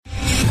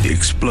The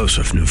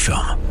explosive new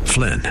film,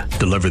 Flynn,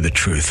 deliver the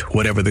truth,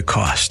 whatever the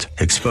cost.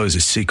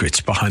 Exposes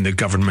secrets behind the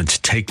government's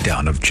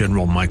takedown of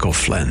General Michael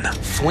Flynn.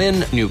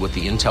 Flynn knew what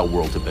the intel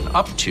world had been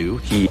up to.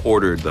 He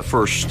ordered the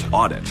first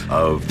audit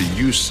of the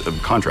use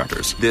of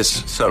contractors.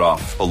 This set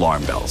off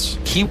alarm bells.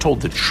 He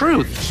told the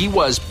truth. He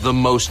was the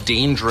most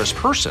dangerous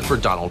person for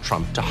Donald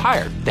Trump to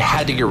hire. They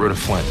had to get rid of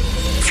Flynn.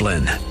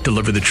 Flynn,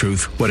 deliver the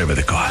truth, whatever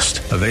the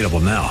cost. Available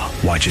now.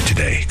 Watch it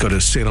today. Go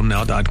to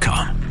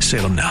salemnow.com.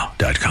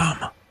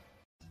 salemnow.com.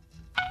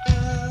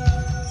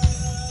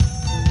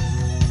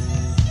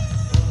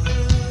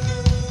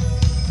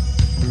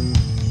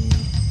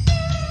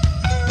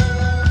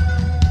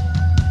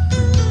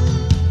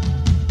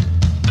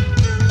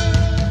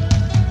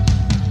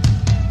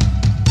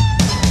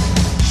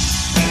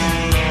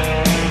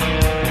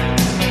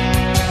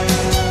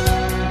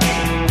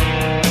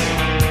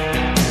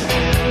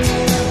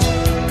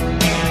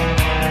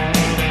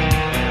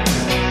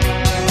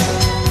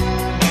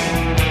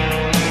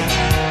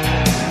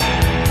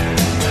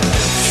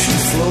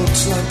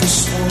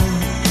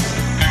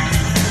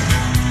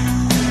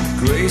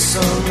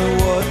 On the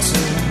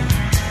water,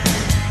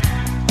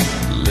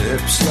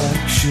 lips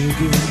like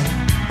sugar,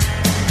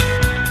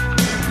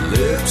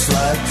 lips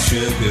like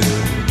sugar.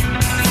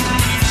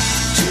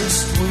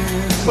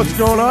 What's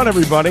going on,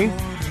 everybody?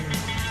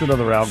 It's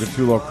another Al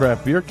Gattullo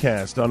Craft Beer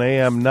Cast on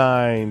AM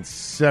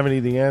 970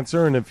 The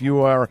Answer. And if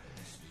you are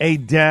a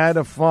dad,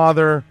 a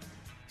father,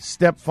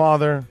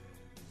 stepfather,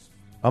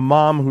 a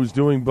mom who's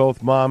doing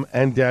both mom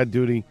and dad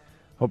duty,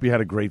 hope you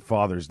had a great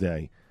Father's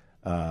Day,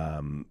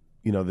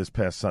 this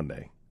past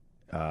Sunday.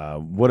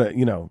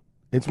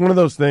 It's one of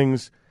those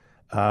things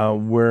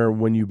where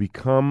when you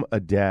become a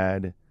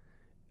dad,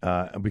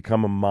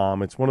 become a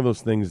mom, it's one of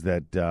those things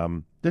that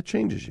that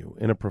changes you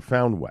in a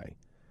profound way.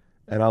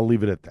 And I'll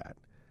leave it at that.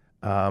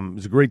 It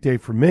was a great day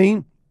for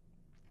me.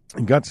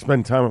 I got to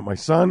spend time with my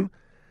son.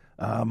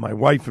 My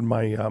wife and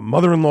my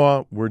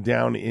mother-in-law were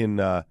down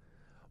in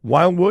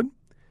Wildwood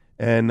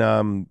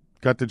and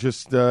got to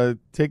just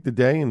take the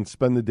day and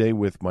spend the day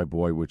with my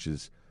boy, which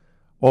is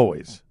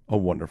always a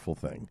wonderful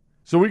thing.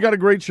 So we got a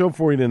great show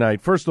for you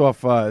tonight. First off,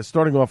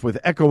 starting off with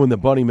Echo and the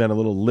Bunnymen, a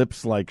little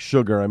Lips Like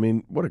Sugar. I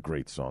mean, what a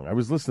great song. I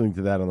was listening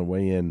to that on the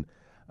way in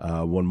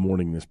one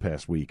morning this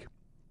past week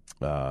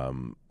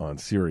on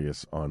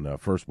Sirius on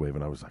First Wave,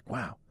 and I was like,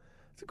 wow,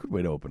 that's a good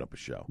way to open up a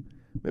show.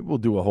 Maybe we'll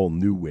do a whole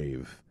new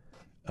wave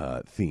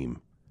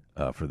theme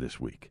for this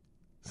week.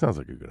 Sounds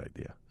like a good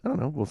idea. I don't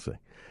know. We'll see.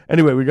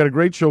 Anyway, we got a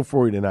great show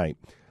for you tonight.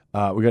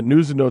 We got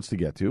news and notes to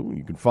get to.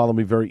 You can follow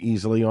me very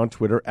easily on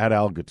Twitter at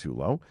Al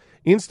Gattullo,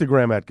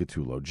 Instagram at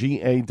Gattullo,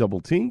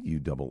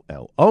 Gattullo,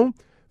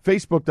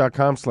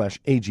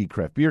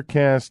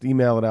 Facebook.com/AGCraftBeerCast,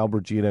 email at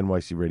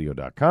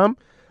albertg@nycradio.com,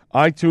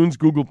 iTunes,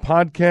 Google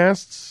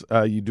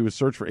Podcasts. You do a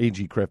search for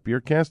AG Craft Beer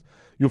Cast.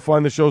 You'll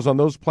find the shows on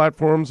those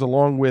platforms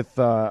along with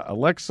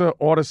Alexa,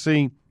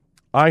 Odyssey,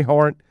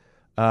 iHeart,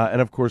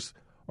 and, of course,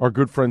 our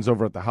good friends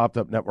over at the Hopped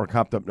Up Network,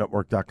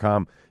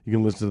 hoppedupnetwork.com. You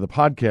can listen to the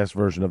podcast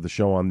version of the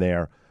show on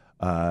there,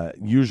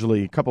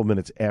 usually a couple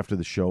minutes after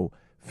the show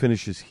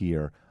finishes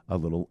here, a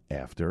little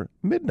after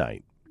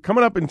midnight.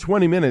 Coming up in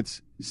 20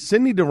 minutes,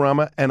 Cindy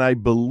DeRama and I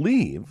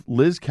believe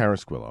Liz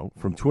Carasquillo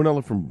from Twin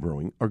Elephant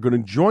Brewing are going to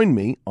join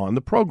me on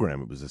the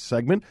program. It was a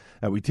segment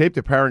that we taped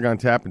at Paragon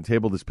Tap and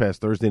Table this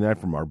past Thursday night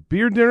from our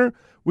beer dinner,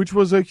 which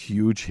was a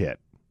huge hit.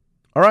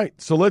 All right,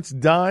 so let's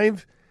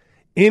dive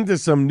into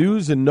some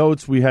news and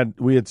notes. We had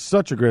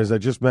such a great, as I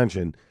just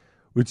mentioned,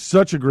 with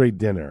such a great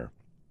dinner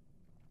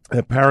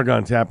at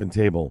Paragon Tap and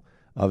Table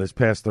this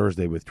past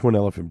Thursday with Twin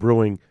Elephant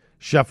Brewing.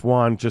 Chef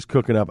Juan just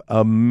cooking up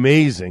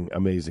amazing,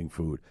 amazing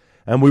food.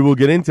 And we will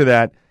get into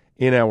that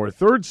in our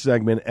third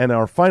segment and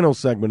our final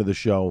segment of the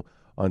show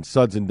on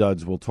Suds and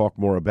Duds. We'll talk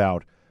more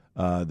about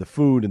the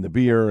food and the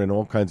beer and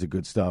all kinds of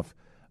good stuff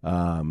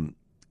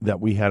that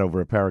we had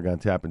over at Paragon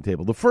Tap and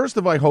Table. The first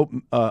of, I hope,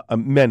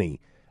 many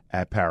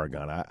at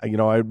Paragon.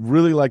 I'd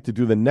really like to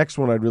do the next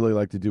one. I'd really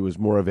like to do is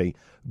more of a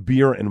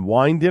beer and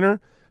wine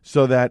dinner,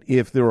 so that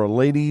if there are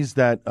ladies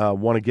that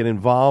want to get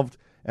involved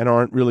and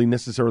aren't really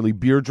necessarily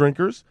beer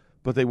drinkers,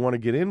 but they want to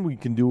get in, we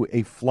can do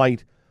a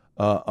flight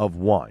of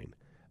wine.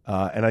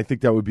 And I think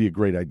that would be a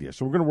great idea.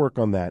 So we're going to work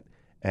on that,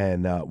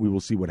 and we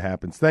will see what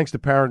happens. Thanks to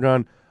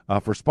Paragon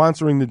for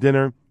sponsoring the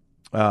dinner,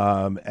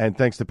 and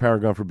thanks to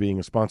Paragon for being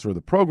a sponsor of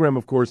the program,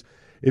 of course.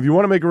 If you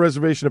want to make a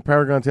reservation at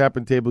Paragon Tap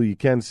and Table, you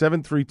can.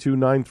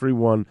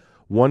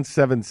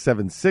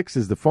 732-931-1776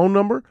 is the phone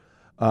number.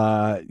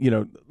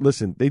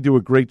 Listen, they do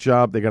a great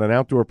job. They got an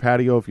outdoor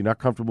patio if you're not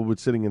comfortable with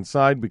sitting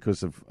inside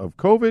because of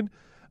COVID.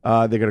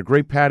 They got a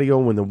great patio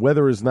when the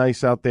weather is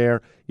nice out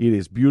there. It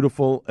is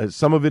beautiful.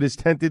 Some of it is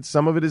tented.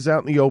 Some of it is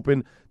out in the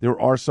open. There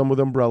are some with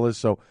umbrellas.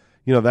 So,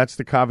 that's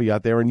the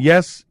caveat there. And,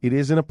 yes, it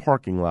is in a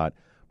parking lot.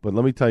 But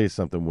let me tell you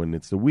something. When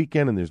it's the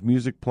weekend and there's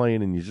music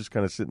playing and you're just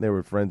kind of sitting there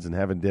with friends and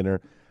having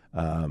dinner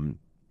and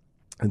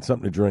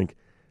something to drink,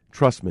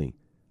 trust me,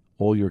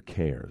 all your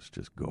cares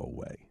just go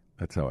away.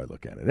 That's how I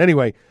look at it.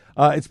 Anyway,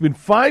 it's been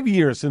 5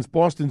 years since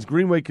Boston's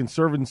Greenway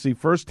Conservancy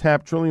first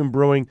tapped Trillium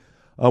Brewing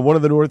one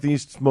of the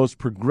Northeast's most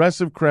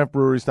progressive craft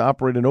breweries to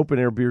operate an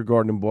open-air beer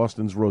garden in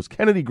Boston's Rose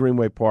Kennedy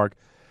Greenway Park.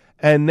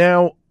 And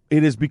now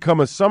it has become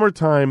a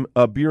summertime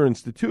beer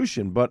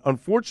institution. But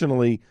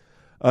unfortunately,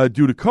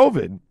 due to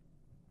COVID,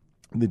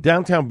 the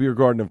downtown beer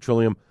garden of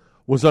Trillium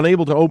was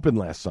unable to open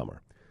last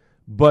summer.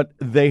 But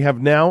they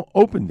have now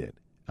opened it.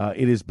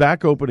 It is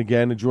back open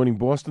again, adjoining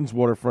Boston's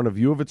waterfront, a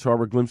view of its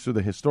harbor, glimpse through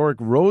the historic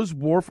Rose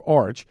Wharf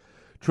Arch.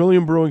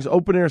 Trillium Brewing's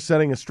open-air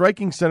setting, a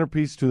striking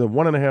centerpiece to the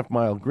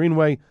 1.5-mile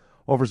Greenway,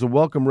 offers a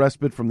welcome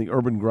respite from the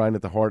urban grind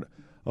at the heart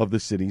of the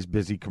city's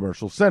busy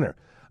commercial center.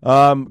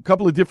 A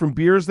couple of different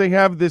beers they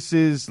have. This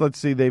is, let's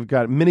see, they've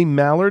got Mini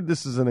Mallard.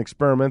 This is an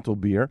experimental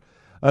beer.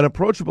 An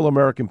approachable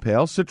American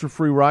Pale,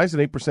 Citra-Free Rise, an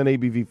 8%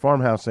 ABV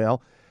farmhouse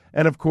ale.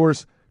 And, of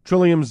course,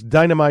 Trillium's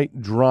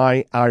Dynamite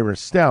Dry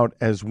Irish Stout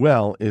as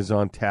well is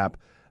on tap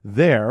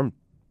there.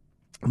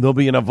 There'll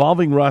be an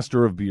evolving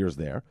roster of beers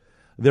there.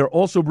 They're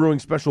also brewing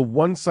special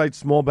one-site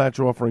small batch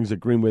offerings at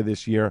Greenway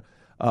this year,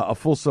 a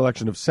full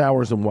selection of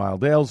sours and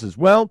wild ales as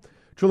well.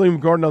 Trillium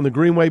Garden on the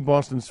Greenway,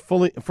 Boston's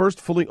first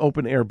fully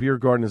open-air beer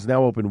garden, is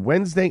now open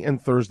Wednesday and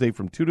Thursday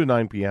from 2 to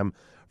 9 p.m.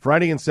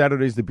 Friday and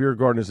Saturdays, the beer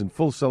garden is in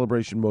full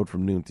celebration mode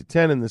from noon to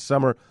 10. In the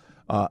summer,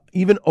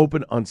 even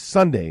open on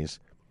Sundays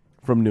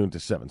from noon to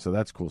 7. So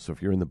that's cool. So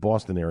if you're in the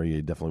Boston area,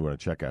 you definitely want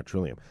to check out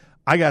Trillium.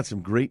 I got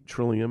some great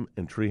Trillium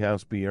and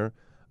Treehouse beer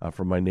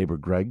from my neighbor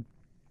Greg,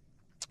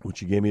 which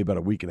he gave me about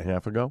a week and a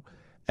half ago.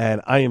 And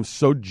I am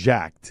so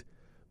jacked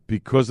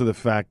because of the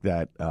fact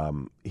that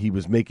he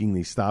was making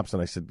these stops.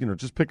 And I said,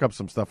 just pick up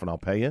some stuff and I'll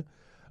pay you.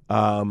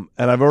 And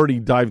I've already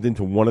dived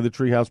into one of the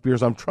Treehouse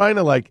beers. I'm trying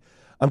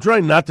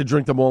not to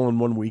drink them all in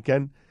one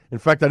weekend. In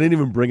fact, I didn't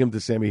even bring them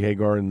to Sammy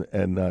Hagar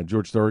and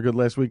George Thorogood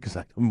last week because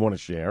I didn't want to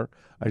share.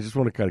 I just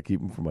want to kind of keep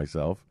them for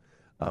myself.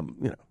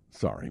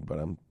 Sorry, but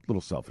I'm a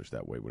little selfish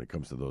that way when it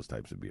comes to those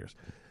types of beers.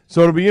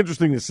 So it'll be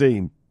interesting to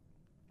see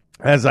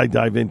as I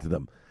dive into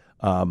them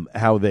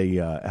how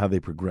they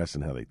progress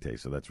and how they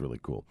taste. So that's really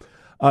cool.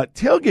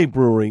 Tailgate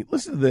Brewery,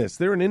 listen to this.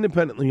 They're an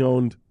independently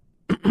owned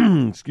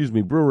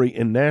brewery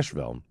in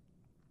Nashville.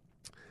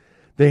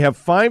 They have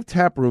 5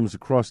 tap rooms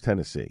across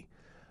Tennessee.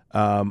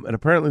 And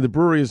apparently the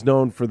brewery is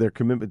known for their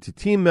commitment to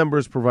team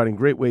members, providing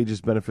great wages,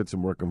 benefits,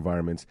 and work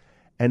environments.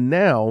 And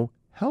now,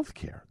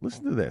 healthcare.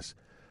 Listen to this.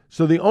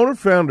 So the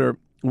owner-founder,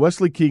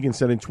 Wesley Keegan,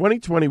 said, in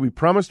 2020, we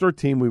promised our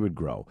team we would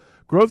grow.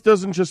 Growth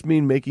doesn't just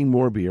mean making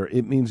more beer.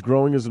 It means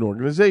growing as an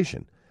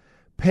organization.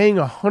 Paying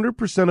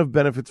 100% of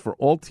benefits for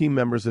all team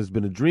members has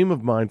been a dream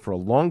of mine for a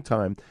long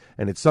time,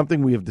 and it's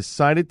something we have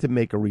decided to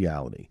make a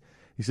reality.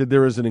 He said,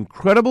 there is an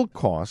incredible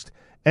cost,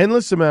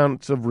 endless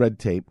amounts of red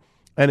tape,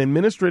 and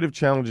administrative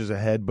challenges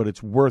ahead, but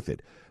it's worth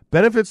it.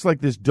 Benefits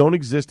like this don't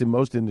exist in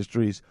most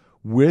industries.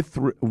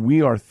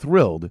 We are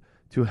thrilled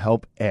to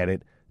help add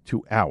it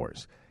to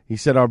ours. He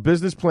said, our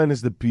business plan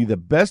is to be the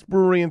best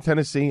brewery in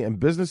Tennessee,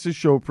 and businesses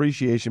show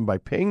appreciation by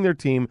paying their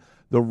team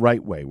the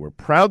right way. We're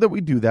proud that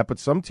we do that, but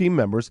some team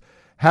members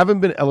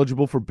haven't been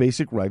eligible for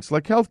basic rights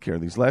like health care.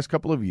 These last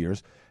couple of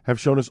years have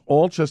shown us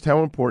all just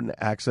how important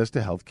access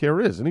to health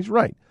care is, and he's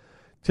right.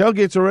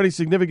 Tailgate's already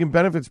significant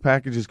benefits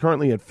package is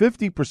currently at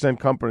 50%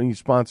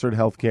 company-sponsored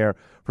health care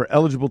for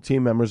eligible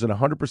team members and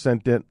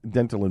 100%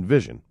 dental and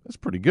vision. That's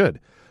pretty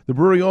good. The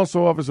brewery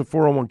also offers a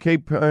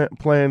 401k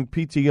plan,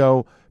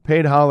 PTO,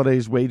 paid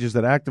holidays, wages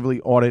that actively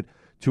audit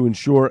to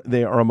ensure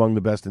they are among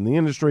the best in the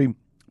industry.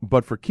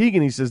 But for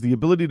Keegan, he says the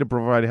ability to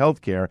provide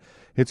health care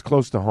hits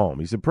close to home.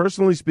 He said,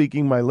 personally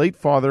speaking, my late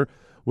father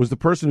was the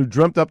person who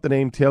dreamt up the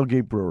name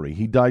Tailgate Brewery.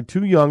 He died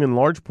too young in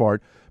large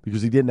part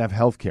because he didn't have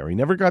health care. He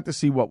never got to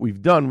see what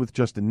we've done with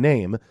just a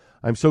name.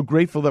 I'm so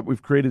grateful that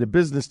we've created a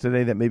business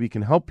today that maybe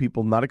can help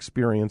people not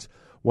experience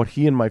what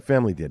he and my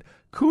family did.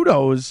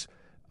 Kudos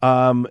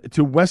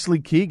to Wesley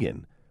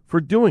Keegan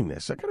for doing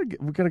this.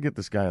 We got to get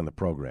this guy on the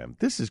program.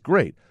 This is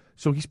great.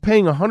 So he's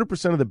paying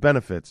 100% of the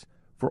benefits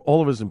for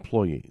all of his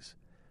employees.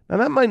 Now,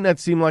 that might not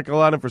seem like a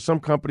lot, and for some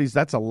companies,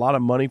 that's a lot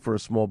of money for a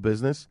small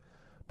business.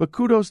 But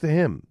kudos to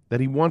him that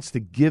he wants to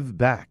give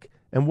back.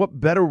 And what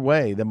better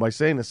way than by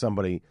saying to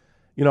somebody,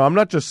 I'm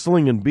not just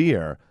slinging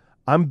beer.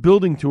 I'm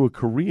building to a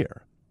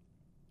career.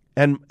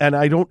 And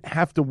I don't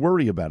have to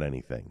worry about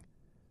anything.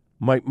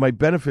 My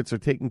benefits are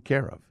taken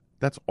care of.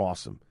 That's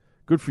awesome.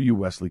 Good for you,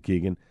 Wesley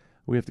Keegan.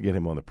 We have to get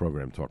him on the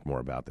program to talk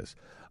more about this.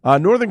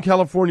 Northern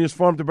California's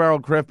farm-to-barrel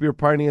craft beer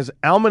pioneers,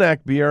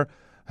 Almanac Beer,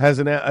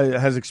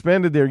 has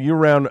expanded their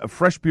year-round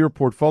fresh beer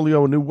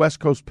portfolio, a new West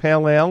Coast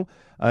Pale Ale.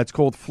 It's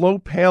called Flow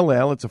Pale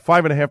Ale. It's a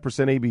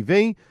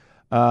 5.5%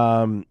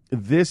 ABV.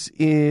 This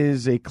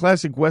is a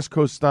classic West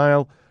Coast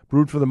style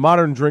brewed for the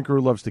modern drinker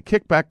who loves to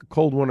kick back a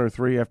cold one or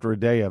three after a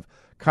day of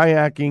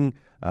kayaking,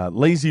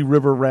 lazy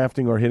river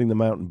rafting, or hitting the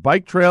mountain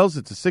bike trails.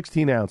 It's a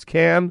 16-ounce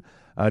can,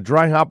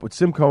 dry hop with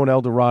Simcoe and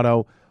El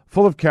Dorado,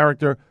 full of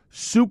character,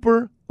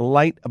 super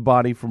light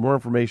body. For more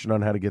information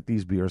on how to get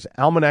these beers,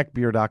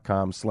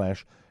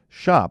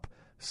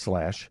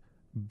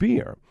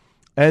 almanacbeer.com/shop/beer.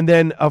 And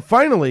then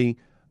finally,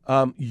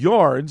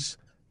 Yards,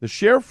 the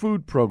Share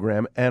Food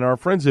program, and our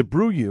friends at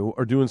Brew You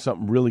are doing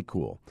something really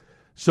cool.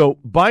 So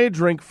buy a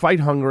drink, fight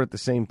hunger at the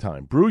same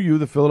time. Brew You,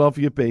 the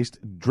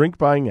Philadelphia-based drink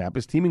buying app,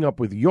 is teaming up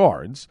with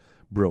Yards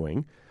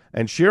Brewing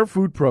and Share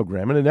Food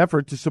Program in an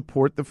effort to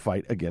support the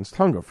fight against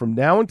hunger. From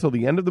now until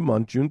the end of the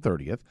month, June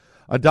 30th,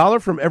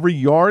 $1 from every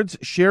Yards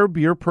Share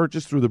beer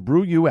purchased through the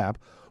Brew You app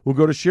will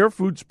go to Share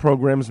Foods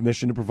Program's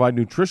mission to provide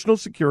nutritional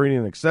security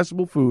and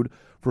accessible food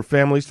for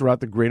families throughout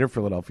the greater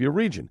Philadelphia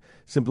region.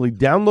 Simply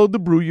download the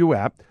Brew You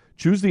app,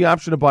 choose the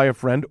option to buy a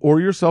friend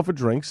or yourself a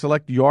drink,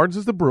 select Yards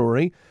as the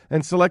brewery,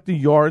 and select the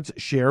Yards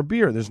Share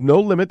beer. There's no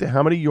limit to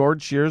how many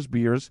Yards Shares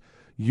beers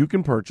you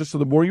can purchase, so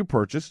the more you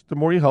purchase, the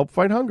more you help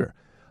fight hunger.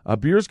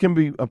 Beers can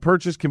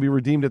be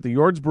redeemed at the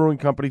Yards Brewing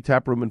Company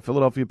tap room in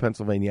Philadelphia,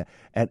 Pennsylvania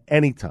at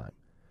any time.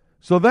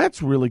 So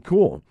that's really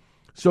cool.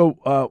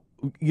 So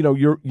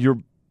you're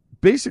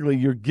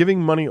basically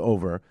giving money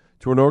over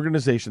to an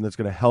organization that's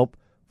going to help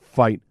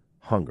fight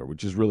hunger,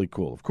 which is really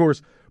cool. Of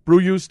course, Brew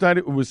You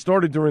was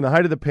started during the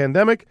height of the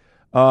pandemic.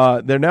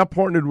 They're now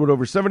partnered with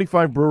over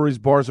 75 breweries,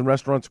 bars, and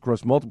restaurants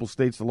across multiple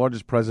states, the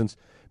largest presence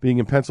being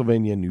in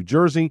Pennsylvania and New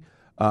Jersey.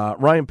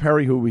 Ryan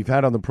Perry, who we've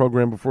had on the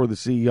program before, the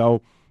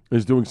CEO,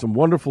 is doing some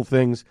wonderful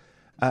things.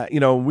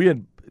 We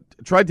had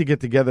tried to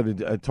get together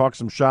to talk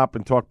some shop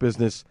and talk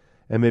business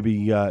and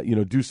maybe,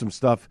 do some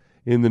stuff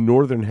in the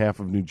northern half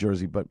of New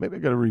Jersey. But maybe I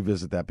got to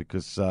revisit that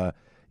because,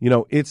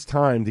 it's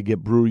time to get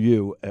Brew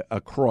You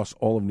across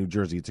all of New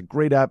Jersey. It's a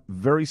great app,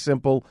 very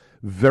simple,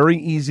 very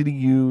easy to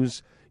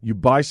use. You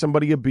buy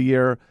somebody a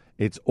beer.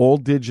 It's all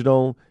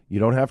digital. You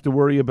don't have to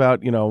worry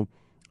about, COVID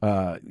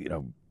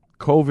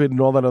and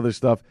all that other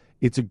stuff.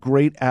 It's a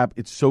great app.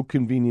 It's so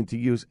convenient to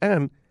use.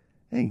 And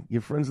hey,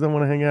 your friends don't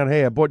want to hang out.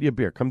 Hey, I bought you a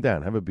beer. Come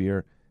down, have a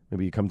beer.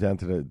 Maybe you come down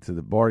to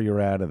the bar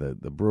you're at or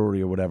the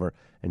brewery or whatever,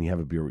 and you have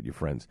a beer with your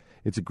friends.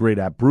 It's a great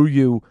app.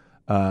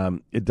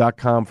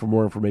 BrewYou.com for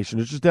more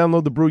information. Just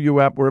download the Brew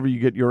You app wherever you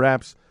get your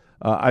apps,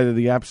 either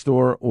the App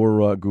Store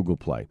or Google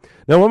Play.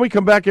 Now, when we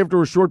come back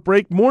after a short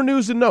break, more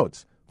news and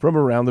notes from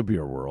around the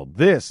beer world.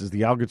 This is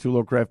the Al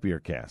Gattullo Craft Beer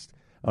Cast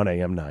on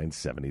AM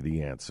 970,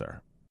 The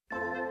Answer.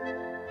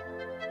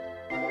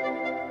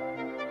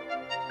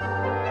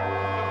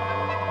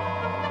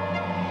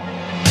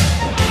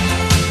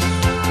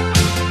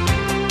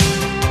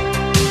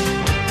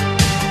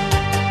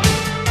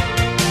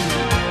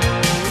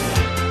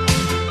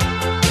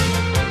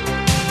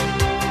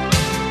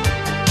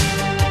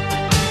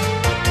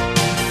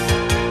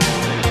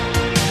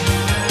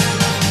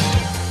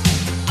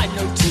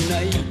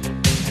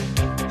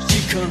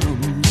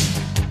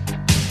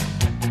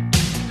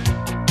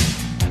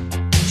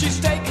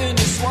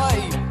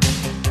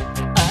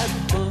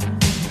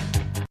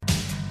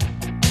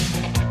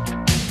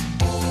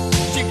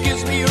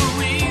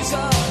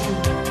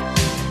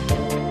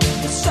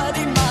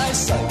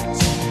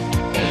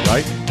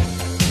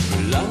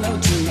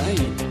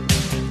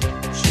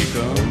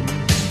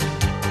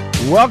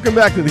 Welcome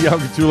back to the Al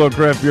Gattullo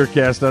Craft Beer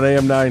Cast on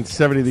AM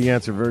 970. The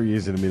Answer. Very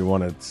easy to me to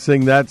want to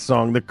sing that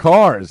song, The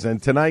Cars.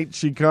 And tonight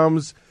she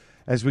comes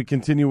as we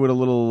continue with a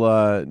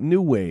little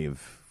new wave,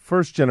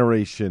 first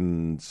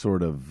generation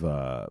sort of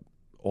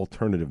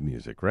alternative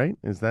music, right?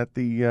 Is that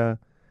the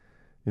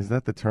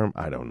term?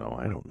 I don't know.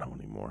 I don't know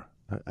anymore.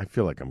 I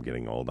feel like I'm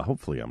getting old.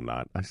 Hopefully I'm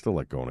not. I still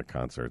like going to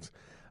concerts.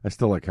 I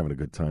still like having a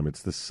good time.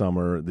 It's the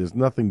summer. There's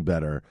nothing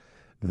better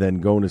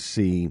than going to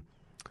see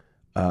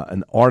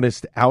an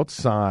artist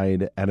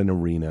outside at an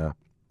arena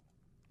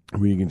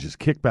where you can just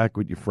kick back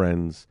with your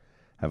friends,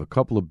 have a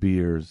couple of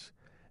beers,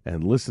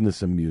 and listen to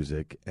some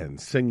music and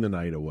sing the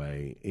night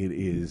away.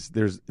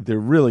 There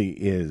really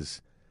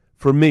is,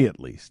 for me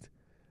at least,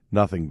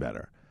 nothing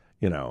better.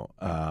 I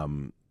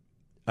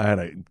had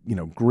a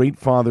great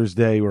Father's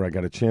Day where I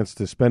got a chance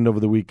to spend over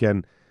the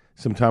weekend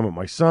some time with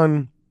my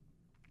son.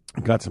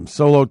 Got some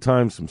solo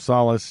time, some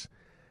solace.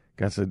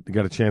 Got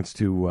a chance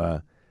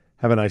to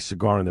have a nice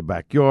cigar in the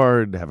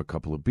backyard, have a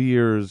couple of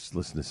beers,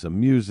 listen to some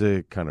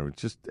music,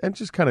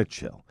 just kind of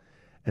chill.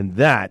 And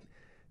that,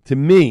 to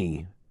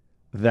me,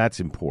 that's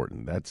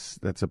important.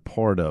 That's a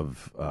part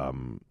of. I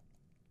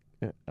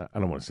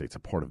don't want to say it's a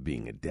part of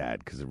being a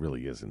dad because it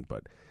really isn't,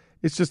 but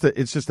it's just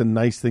a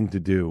nice thing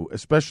to do,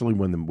 especially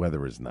when the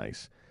weather is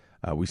nice.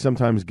 We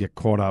sometimes get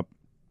caught up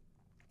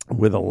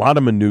with a lot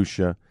of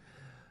minutia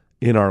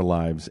in our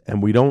lives,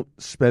 and we don't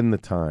spend the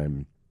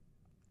time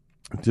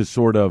to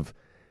sort of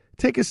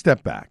take a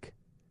step back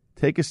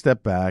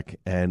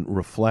and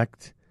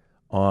reflect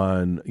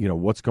on,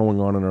 what's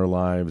going on in our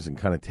lives and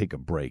kind of take a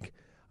break.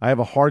 I have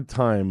a hard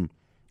time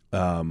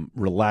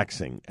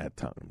relaxing at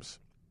times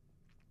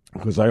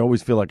because I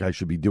always feel like I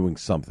should be doing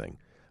something.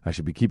 I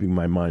should be keeping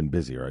my mind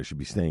busy or I should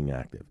be staying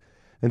active.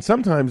 And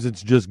sometimes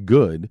it's just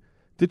good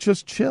to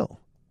just chill.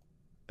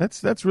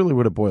 That's really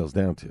what it boils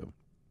down to,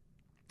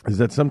 is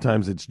that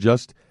sometimes it's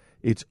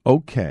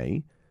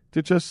okay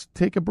to just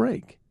take a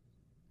break.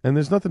 And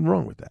there's nothing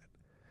wrong with that.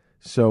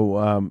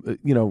 So,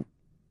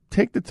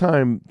 take the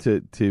time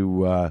to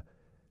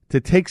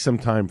take some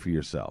time for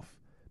yourself,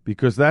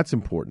 because that's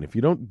important. If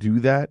you don't do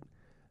that,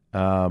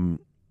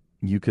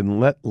 you can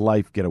let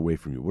life get away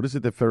from you. What is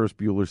it that Ferris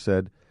Bueller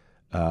said?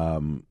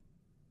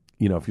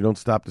 if you don't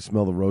stop to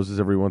smell the roses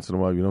every once in a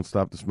while, you don't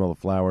stop to smell the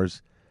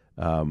flowers,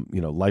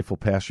 life will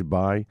pass you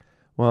by.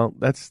 Well,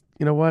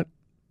 you know what?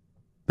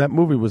 That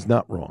movie was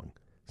not wrong.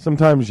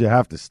 Sometimes you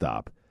have to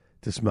stop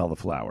to smell the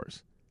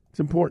flowers. It's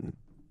important.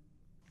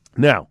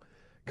 Now,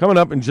 coming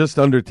up in just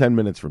under 10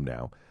 minutes from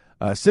now,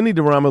 Cindy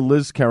DeRama,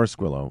 Liz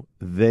Carasquillo,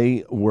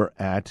 they were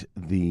at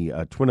the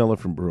Twin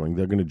Elephant Brewing.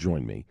 They're going to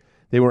join me.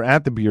 They were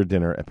at the beer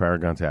dinner at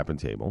Paragon Tap and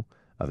Table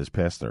this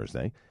past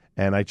Thursday,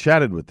 and I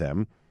chatted with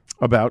them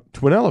about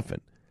Twin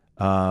Elephant.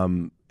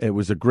 It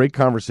was a great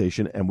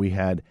conversation, and we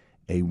had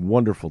a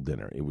wonderful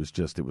dinner. It was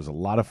a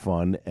lot of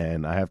fun,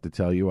 and I have to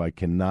tell you, I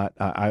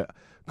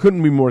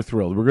couldn't be more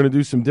thrilled. We're going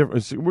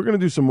to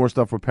do some more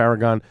stuff with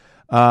Paragon.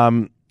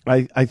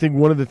 I think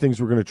one of the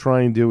things we're going to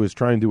try and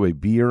do a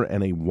beer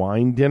and a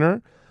wine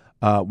dinner,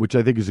 which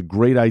I think is a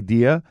great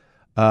idea,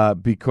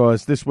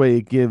 because this way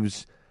it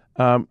gives,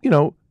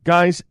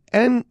 guys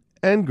and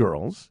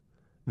girls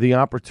the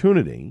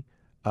opportunity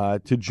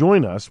to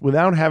join us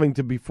without having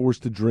to be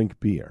forced to drink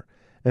beer.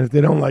 And if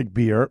they don't like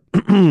beer,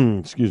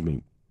 excuse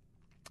me,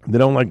 if they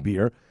don't like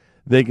beer,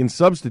 they can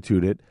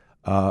substitute it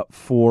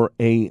for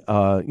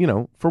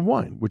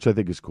wine, which I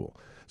think is cool.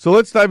 So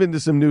let's dive into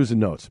some news and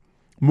notes.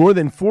 More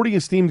than 40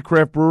 esteemed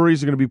craft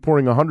breweries are going to be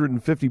pouring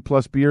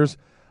 150-plus beers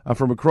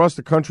from across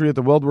the country at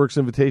the WeldWorks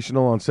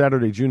Invitational on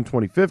Saturday, June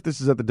 25th. This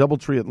is at the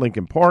DoubleTree at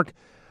Lincoln Park.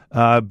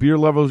 Beer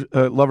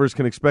lovers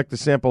can expect to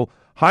sample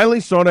highly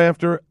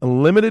sought-after,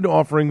 limited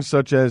offerings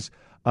such as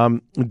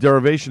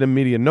Derivation and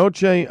Media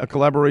Noche, a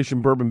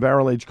collaboration bourbon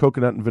barrel-aged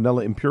coconut and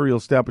vanilla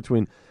imperial stout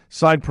between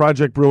Side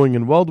Project Brewing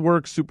and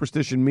WeldWorks,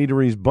 Superstition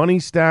Meadery's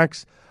Bunny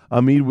Stacks,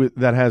 a mead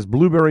that has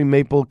blueberry,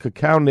 maple,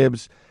 cacao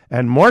nibs,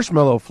 and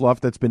marshmallow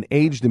fluff that's been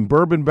aged in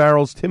bourbon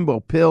barrels,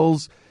 Timbo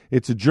Pils.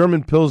 It's a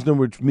German Pilsner,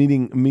 which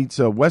meets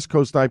a West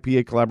Coast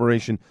IPA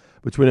collaboration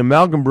between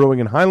Amalgam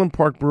Brewing and Highland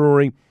Park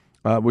Brewery,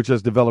 which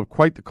has developed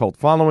quite the cult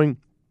following.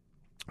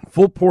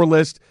 Full pour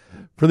list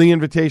for the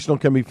Invitational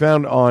can be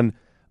found on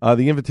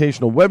the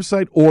Invitational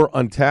website or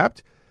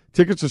Untapped.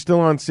 Tickets are still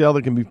on sale.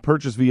 They can be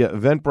purchased via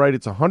Eventbrite.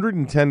 It's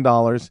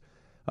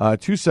 $110,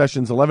 2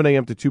 sessions, 11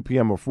 a.m. to 2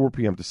 p.m. or 4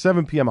 p.m. to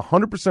 7 p.m.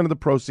 100% of the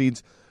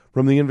proceeds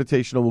from the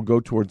Invitational will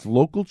go towards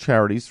local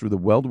charities through the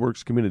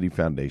WeldWorks Community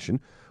Foundation,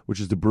 which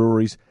is the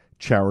brewery's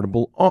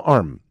charitable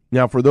arm.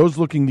 Now, for those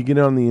looking to get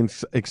on the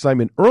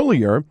excitement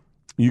earlier,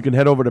 you can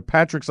head over to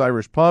Patrick's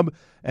Irish Pub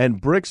and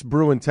Bricks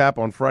Brew and Tap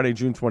on Friday,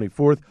 June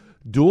 24th.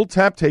 Dual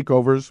tap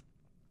takeovers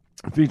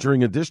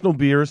featuring additional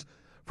beers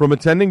from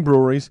attending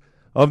breweries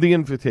of the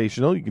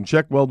Invitational. You can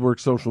check WeldWorks'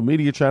 social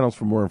media channels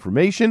for more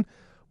information,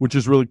 which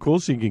is really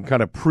cool, so you can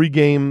kind of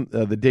pregame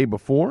the day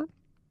before,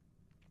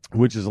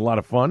 which is a lot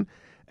of fun.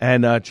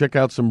 And check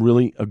out some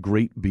really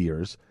great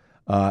beers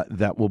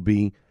that will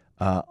be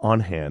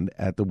on hand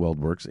at the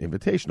WeldWorks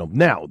Invitational.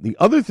 Now, the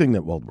other thing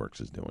that WeldWorks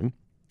is doing,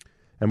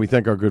 and we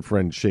thank our good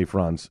friend Shay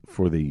Franz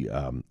for the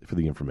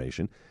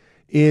information,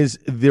 is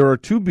there are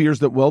 2 beers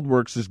that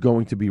WeldWorks is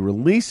going to be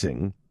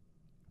releasing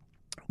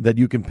that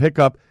you can pick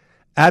up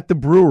at the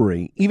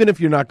brewery, even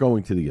if you're not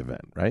going to the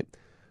event, right?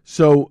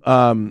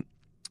 So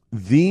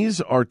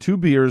these are 2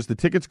 beers. The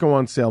tickets go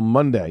on sale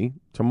Monday,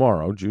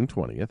 tomorrow, June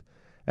 20th,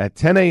 at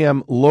 10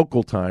 a.m.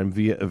 local time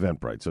via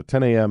Eventbrite. So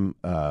 10 a.m.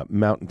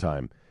 Mountain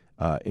Time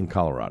in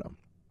Colorado.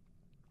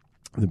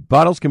 The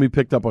bottles can be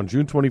picked up on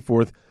June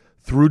 24th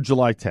through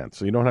July 10th.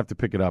 So you don't have to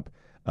pick it up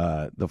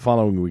the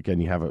following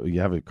weekend. You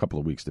have a couple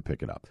of weeks to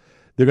pick it up.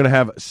 They're going to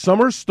have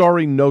Summer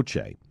Starry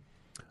Noche.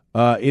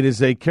 It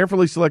is a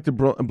carefully selected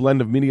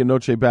blend of Media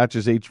Noche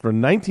batches aged for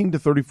 19 to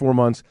 34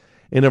 months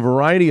in a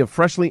variety of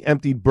freshly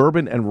emptied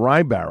bourbon and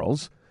rye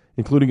barrels,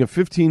 including a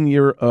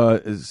 15-year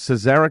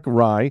Cesaric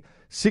rye,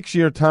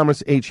 6-year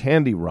Thomas H.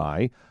 Handy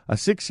rye, a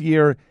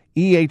 6-year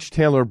E.H.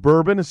 Taylor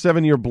bourbon, a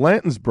 7-year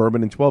Blanton's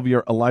bourbon, and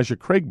 12-year Elijah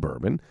Craig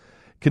bourbon,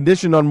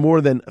 conditioned on more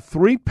than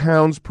 3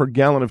 pounds per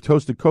gallon of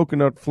toasted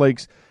coconut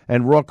flakes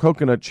and raw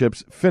coconut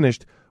chips,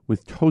 finished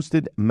with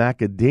toasted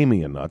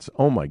macadamia nuts.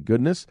 Oh, my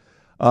goodness.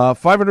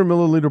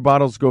 500-milliliter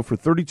bottles go for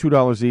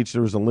 $32 each.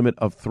 There is a limit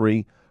of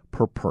 3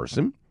 per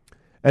person.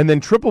 And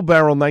then Triple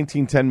Barrel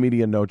 1910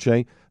 Media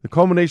Noche, the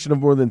culmination of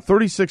more than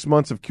 36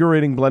 months of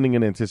curating, blending,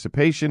 and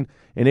anticipation.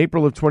 In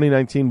April of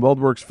 2019,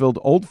 WeldWorks filled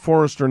Old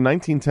Forester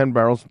 1910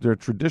 barrels with their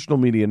traditional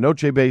Media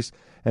Noche base,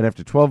 and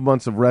after 12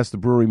 months of rest, the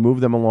brewery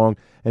moved them along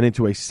and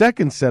into a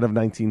second set of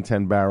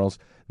 1910 barrels.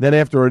 Then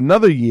after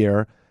another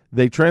year,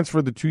 they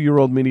transferred the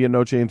 2-year-old Media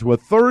Noche into a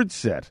third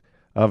set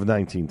of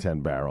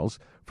 1910 barrels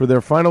for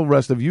their final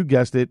rest of, you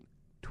guessed it,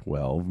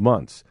 12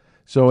 months.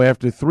 So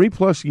after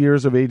 3+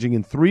 years of aging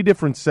in 3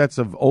 different sets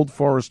of Old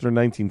Forester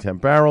 1910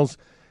 barrels,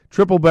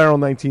 Triple Barrel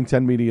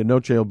 1910 Media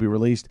Noche will be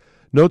released.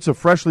 Notes of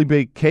freshly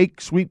baked cake,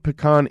 sweet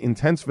pecan,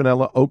 intense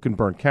vanilla, oak, and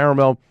burnt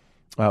caramel.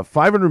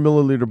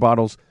 500-milliliter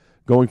bottles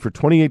going for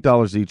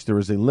 $28 each. There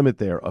is a limit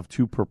there of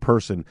 2 per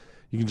person.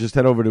 You can just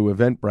head over to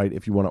Eventbrite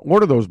if you want to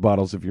order those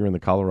bottles if you're in the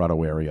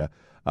Colorado area.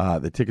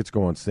 The tickets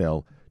go on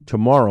sale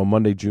tomorrow,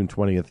 Monday, June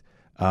 20th,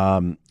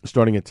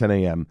 starting at 10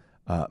 a.m.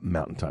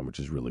 Mountain Time, which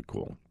is really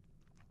cool.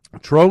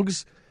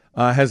 Trogs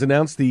has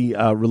announced the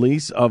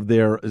release of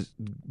their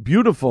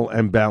beautiful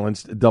and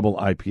balanced double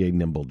IPA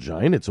Nimble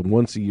Giant. It's a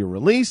once-a-year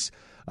release.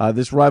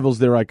 This rivals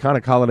their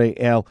iconic holiday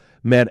ale,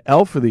 Mad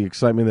Elf, for the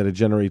excitement that it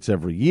generates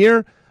every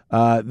year.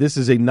 This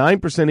is a 9%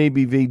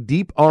 ABV,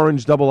 deep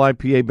orange double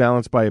IPA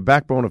balanced by a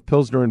backbone of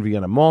Pilsner and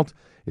Vienna malt.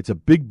 It's a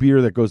big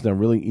beer that goes down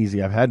really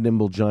easy. I've had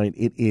Nimble Giant.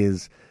 It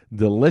is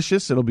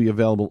delicious. It'll be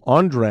available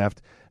on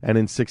draft and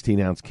in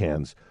 16-ounce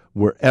cans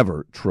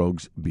wherever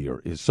Troegs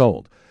beer is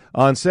sold.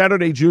 On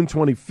Saturday, June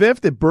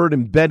 25th at Bird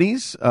and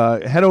Betty's,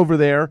 head over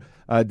there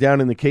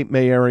down in the Cape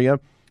May area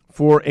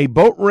for a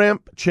Boat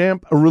Ramp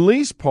Champ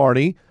release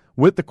party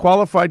with the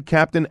qualified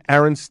captain,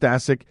 Aaron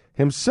Stasic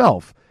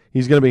himself.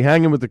 He's going to be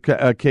hanging with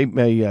the Cape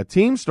May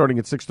team starting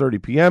at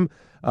 6:30 p.m.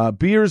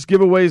 Beers,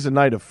 giveaways, a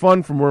night of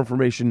fun. For more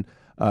information,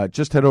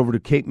 just head over to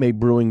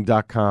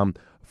CapeMayBrewing.com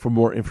for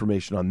more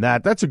information on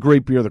that. That's a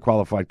great beer, the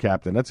qualified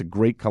captain. That's a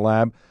great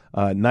collab.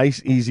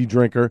 Nice, easy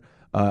drinker.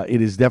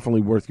 It is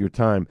definitely worth your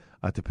time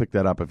to pick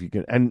that up if you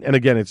can. And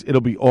again,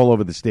 it'll be all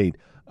over the state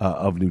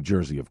of New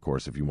Jersey, of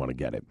course, if you want to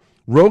get it.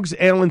 Rogue's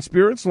Ale and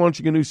Spirits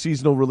launching a new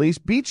seasonal release,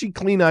 Beachy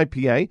Clean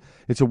IPA.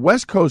 It's a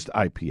West Coast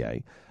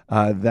IPA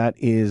that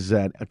is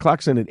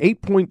clocks in at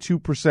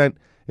 8.2%.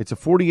 It's a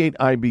 48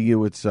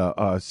 IBU. It's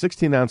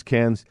 16-ounce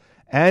cans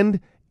and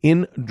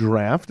in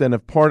draft.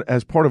 And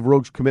as part of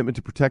Rogue's commitment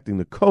to protecting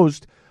the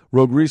coast,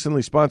 Rogue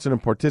recently sponsored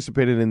and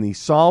participated in the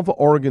Solve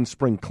Oregon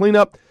Spring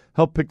Cleanup,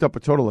 helped pick up a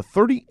total of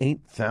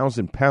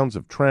 38,000 pounds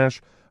of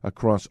trash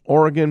across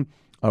Oregon.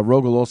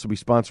 Rogue will also be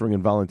sponsoring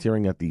and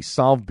volunteering at the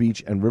Solve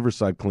Beach and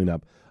Riverside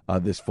Cleanup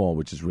this fall,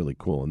 which is really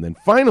cool. And then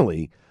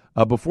finally,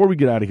 before we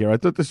get out of here, I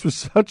thought this was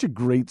such a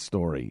great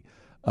story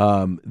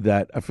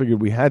that I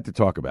figured we had to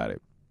talk about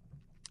it.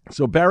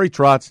 So Barry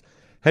Trotz,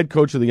 head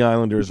coach of the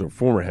Islanders, or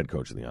former head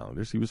coach of the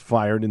Islanders, he was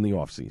fired in the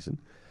offseason.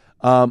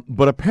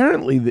 But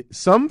apparently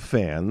some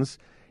fans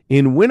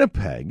in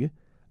Winnipeg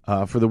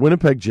for the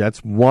Winnipeg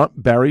Jets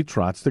want Barry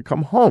Trotz to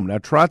come home. Now,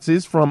 Trotz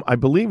is from, I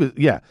believe,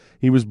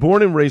 he was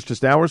born and raised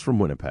just hours from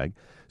Winnipeg.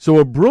 So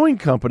a brewing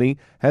company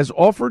has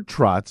offered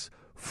Trotz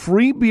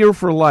free beer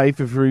for life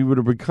if he were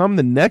to become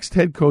the next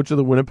head coach of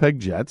the Winnipeg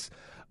Jets.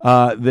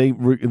 They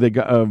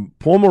got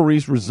Paul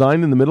Maurice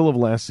resigned in the middle of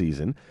last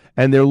season,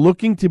 and they're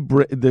looking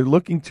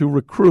to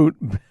recruit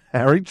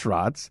Barry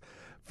Trotz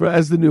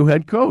as the new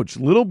head coach.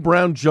 Little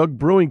Brown Jug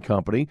Brewing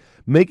Company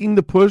making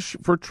the push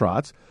for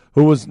Trotz,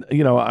 who was,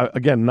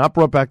 again, not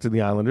brought back to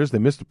the Islanders. They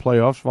missed the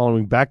playoffs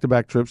following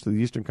back-to-back trips to the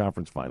Eastern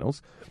Conference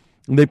Finals.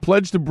 And they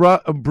pledged to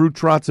brew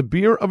Trotz a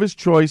beer of his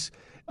choice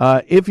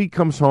if he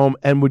comes home,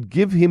 and would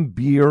give him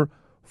beer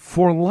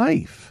for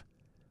life,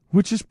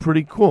 which is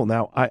pretty cool.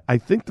 Now, I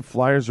think the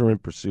Flyers are in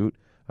pursuit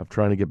of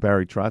trying to get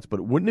Barry Trotz,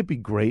 but wouldn't it be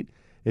great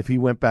if he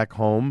went back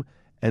home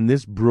and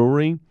this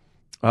brewery,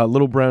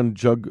 Little Brown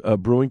Jug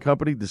Brewing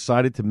Company,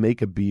 decided to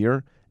make a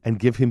beer and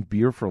give him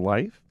beer for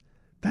life?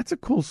 That's a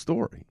cool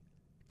story.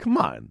 Come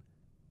on.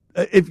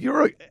 If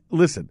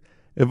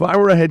I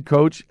were a head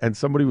coach and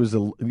somebody was,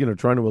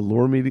 trying to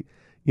allure me,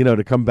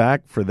 to come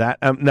back for that.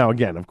 Now,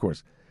 again, of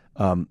course,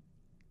 the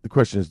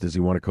question is, does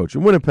he want to coach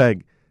in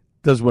Winnipeg?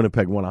 Does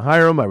Winnipeg want to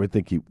hire him? I would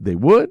think they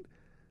would.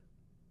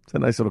 It's a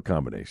nice little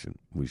combination.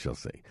 We shall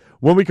see.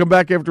 When we come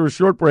back after a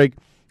short break,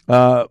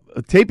 a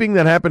taping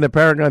that happened at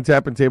Paragon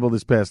Tap and Table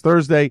this past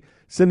Thursday.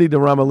 Cindy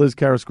DeRama, Liz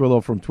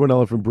Carasquillo from Twin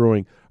Elephant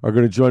Brewing are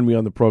going to join me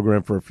on the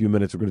program for a few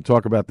minutes. We're going to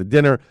talk about the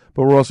dinner,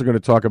 but we're also going to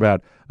talk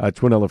about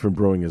Twin Elephant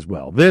Brewing as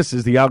well. This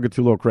is the Al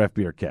Gattullo Craft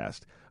Beer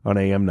Cast on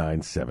AM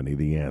 970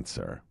 The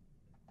Answer.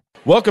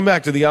 Welcome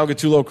back to the Al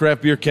Gattullo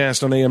Craft Beer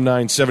Cast on AM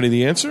 970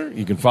 The Answer.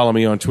 You can follow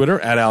me on Twitter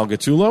at Al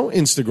Gattullo,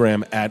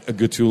 Instagram at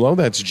Gattullo,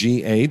 that's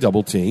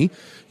GATTULLO,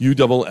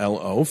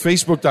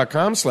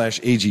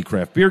 Facebook.com/AG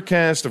Craft Beer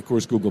Cast, of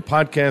course, Google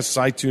Podcasts,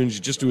 iTunes. You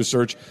just do a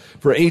search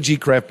for AG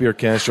Craft Beer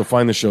Cast. You'll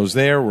find the shows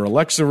there. We're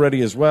Alexa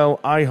ready as well,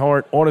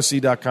 iHeart,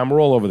 Odyssey.com.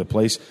 We're all over the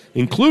place,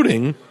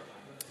 including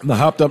the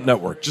Hopped Up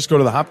Network. Just go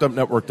to the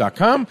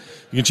hoppedupnetwork.com.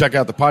 You can check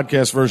out the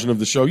podcast version of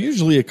the show,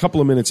 usually a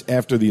couple of minutes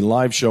after the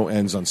live show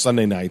ends on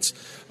Sunday nights,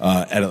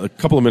 at a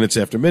couple of minutes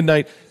after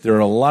midnight. There are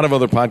a lot of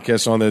other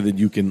podcasts on there that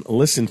you can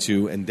listen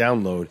to and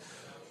download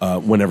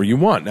whenever you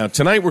want. Now,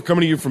 tonight we're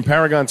coming to you from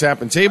Paragon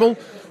Tap and Table.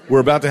 We're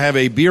about to have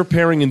a beer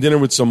pairing and dinner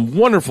with some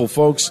wonderful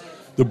folks.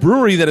 The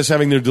brewery that is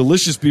having their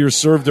delicious beers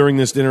served during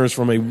this dinner is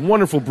from a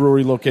wonderful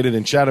brewery located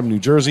in Chatham, New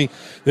Jersey.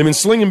 They've been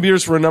slinging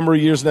beers for a number of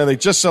years now. They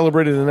just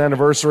celebrated an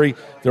anniversary.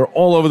 They're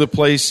all over the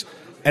place.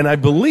 And I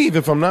believe,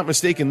 if I'm not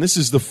mistaken, this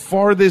is the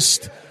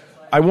farthest,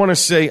 I don't want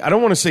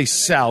to say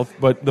south,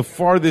 but the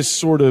farthest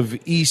sort of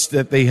east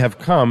that they have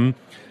come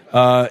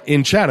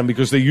in Chatham,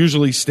 because they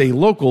usually stay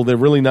local. They're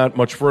really not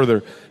much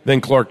further than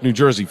Clark, New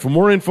Jersey. For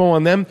more info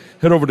on them,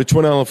 head over to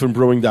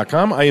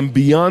TwinElephantBrewing.com. I am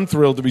beyond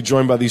thrilled to be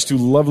joined by these two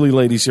lovely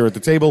ladies here at the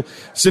table,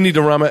 Cindy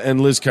DeRama and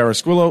Liz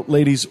Carasquillo.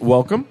 Ladies,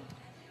 welcome.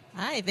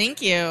 Hi,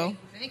 thank you.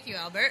 Thank you,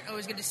 Albert.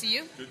 Always good to see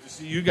you. Good to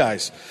see you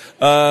guys.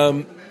 You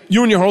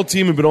and your whole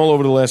team have been all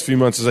over the last few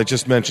months, as I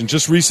just mentioned.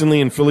 Just recently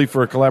in Philly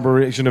for a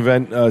collaboration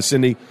event,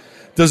 Cindy.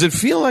 Does it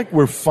feel like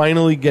we're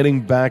finally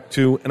getting back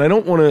to? And I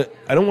don't want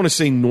to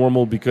say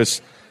normal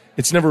because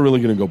it's never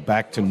really going to go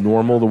back to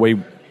normal the way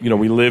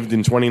we lived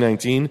in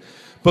 2019.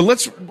 But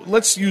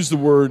let's use the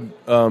word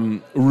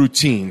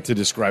routine to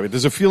describe it.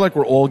 Does it feel like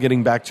we're all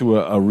getting back to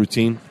a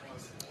routine?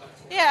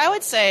 Yeah, I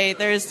would say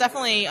there's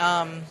definitely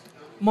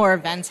more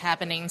events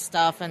happening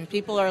stuff, and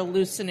people are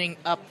loosening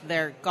up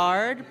their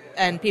guard,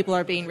 and people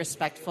are being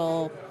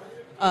respectful.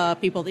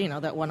 People,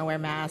 that want to wear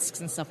masks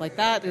and stuff like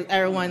that.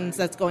 Everyone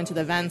that's going to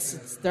the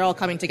events, they're all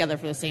coming together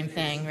for the same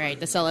thing, right?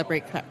 To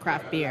celebrate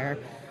craft beer.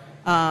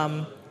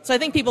 So I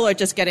think people are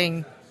just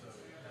getting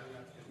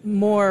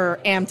more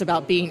amped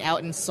about being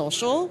out and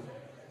social,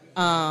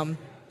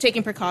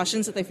 taking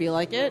precautions if they feel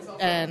like it,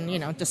 and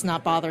just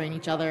not bothering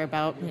each other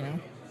about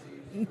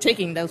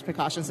taking those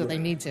precautions if they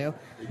need to.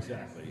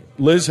 Exactly.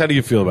 Liz, how do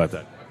you feel about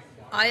that?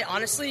 I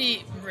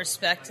honestly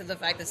respect the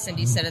fact that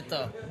Cindy said it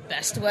the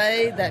best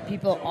way, that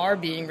people are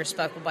being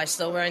respectful by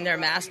still wearing their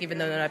mask even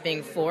though they're not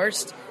being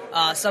forced.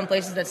 Some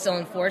places that still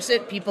enforce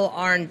it, people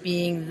aren't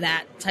being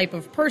that type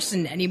of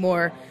person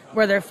anymore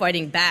where they're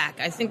fighting back.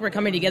 I think we're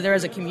coming together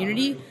as a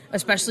community,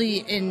 especially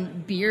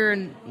in beer,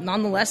 and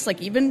nonetheless,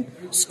 even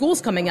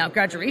schools coming out,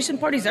 graduation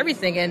parties,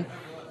 everything. And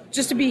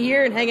just to be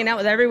here and hanging out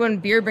with everyone,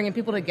 beer, bringing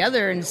people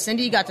together. And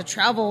Cindy got to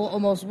travel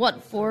almost,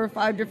 4 or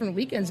 5 different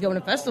weekends going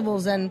to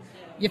festivals, and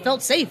you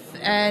felt safe.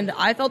 And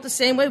I felt the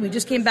same way. We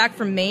just came back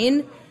from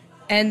Maine,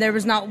 and there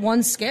was not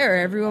one scare.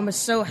 Everyone was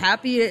so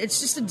happy. It's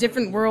just a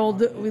different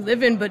world we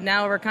live in, but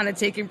now we're kind of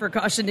taking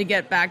precaution to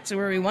get back to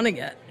where we want to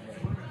get.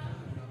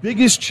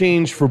 Biggest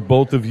change for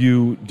both of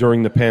you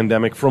during the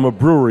pandemic from a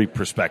brewery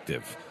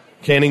perspective?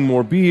 Canning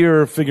more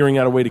beer, figuring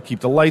out a way to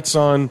keep the lights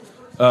on.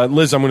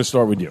 Liz, I'm going to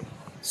start with you.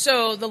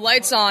 So the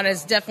lights on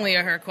is definitely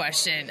a her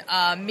question.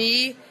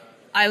 I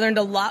learned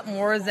a lot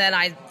more than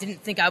I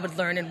didn't think I would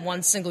learn in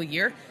one single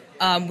year.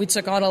 We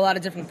took on a lot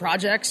of different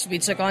projects. We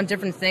took on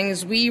different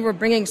things. We were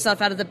bringing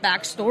stuff out of the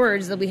back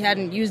storage that we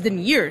hadn't used in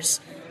years.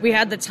 We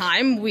had the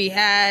time. We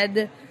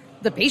had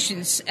the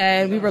patience,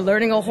 and we were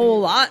learning a whole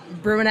lot,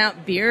 brewing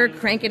out beer,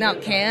 cranking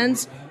out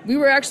cans. We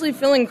were actually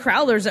filling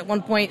crowlers at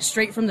one point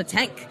straight from the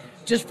tank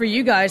just for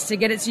you guys to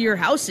get it to your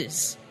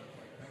houses.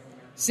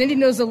 Cindy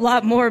knows a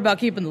lot more about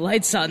keeping the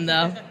lights on,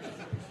 though.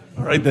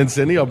 All right, then,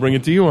 Cindy, I'll bring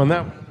it to you on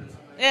that one.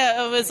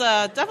 Yeah, it was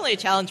definitely a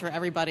challenge for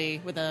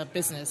everybody with a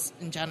business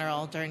in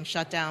general during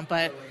shutdown.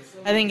 But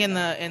I think in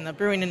the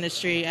brewing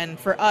industry, and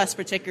for us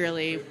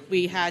particularly,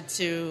 we had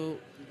to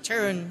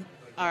turn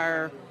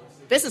our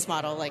business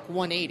model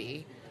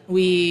 180.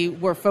 We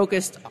were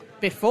focused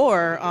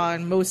before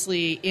on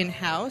mostly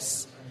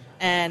in-house,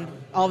 and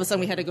all of a sudden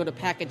we had to go to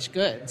packaged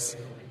goods.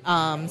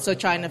 So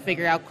trying to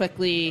figure out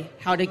quickly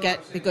how to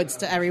get the goods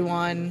to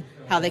everyone,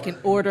 how they can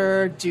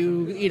order,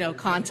 do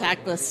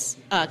contactless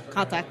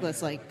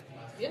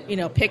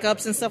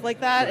pickups and stuff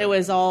like that. It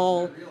was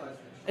all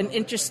an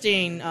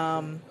interesting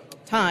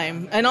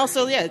time, and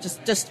also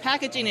just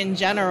packaging in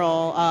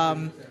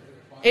general.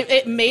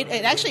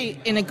 It actually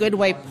in a good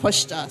way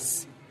pushed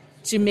us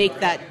to make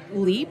that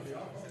leap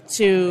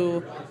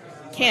to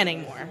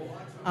canning more,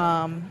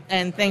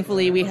 and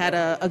thankfully we had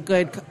a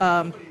good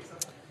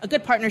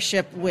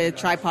partnership with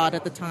Tripod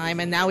at the time,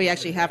 and now we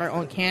actually have our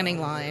own canning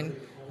line.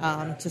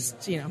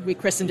 We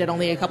christened it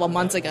only a couple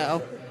months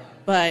ago,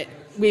 but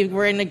we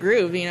were in the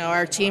groove.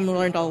 Our team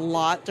learned a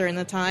lot during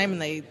the time,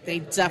 and they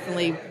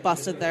definitely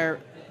busted their,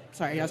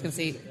 sorry, I was going to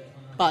say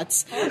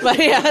butts, but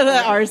yeah,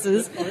 the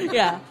arses.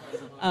 Yeah.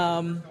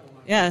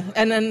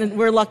 And then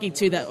we're lucky,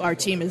 too, that our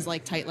team is,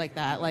 tight like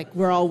that.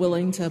 We're all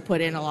willing to put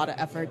in a lot of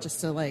effort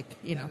just to,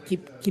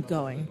 keep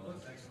going.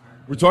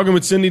 We're talking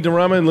with Cindy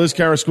DeRama and Liz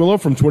Carasquillo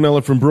from Twin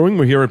Elephant Brewing.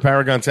 We're here at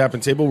Paragon Tap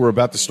and Table. We're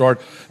about to start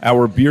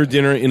our beer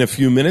dinner in a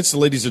few minutes. The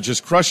ladies are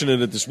just crushing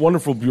it at this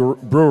wonderful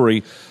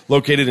brewery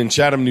located in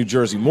Chatham, New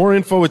Jersey. More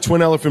info at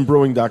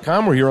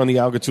twinelephantbrewing.com. We're here on the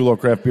Al Gattullo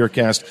Craft Beer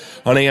Cast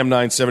on AM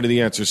 970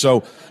 The Answer.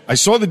 So I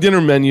saw the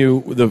dinner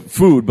menu, the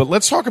food, but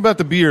let's talk about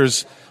the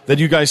beers that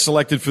you guys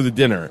selected for the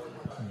dinner.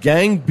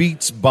 Gang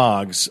Beats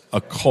Boggs,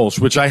 a Kolsch,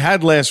 which I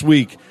had last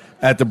week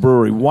at the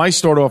brewery. Why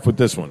start off with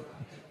this one?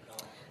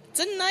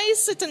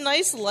 It's a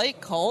nice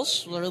light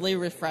Kolsch, really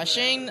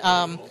refreshing.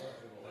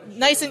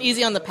 Nice and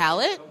easy on the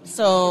palate,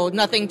 so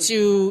nothing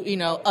too,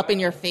 up in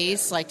your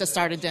face, to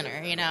start a dinner,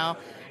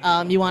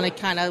 You want to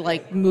kind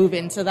of, move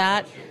into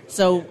that.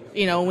 So,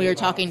 when we were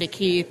talking to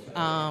Keith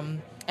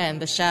and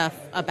the chef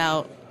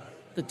about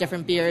the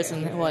different beers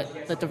and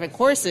what the different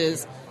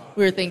courses,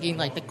 we were thinking,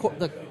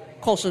 the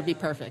Kolsch would be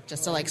perfect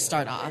just to,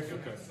 start off.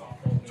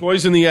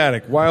 Toys in the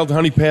Attic, Wild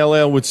Honey Pale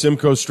Ale with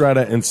Simcoe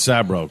Strata and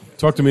Sabro.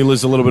 Talk to me,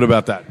 Liz, a little bit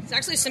about that. It's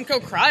actually Simcoe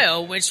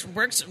Cryo, which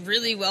works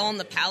really well on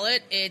the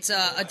palate. It's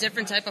a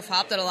different type of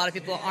hop that a lot of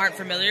people aren't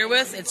familiar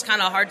with. It's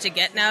kind of hard to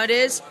get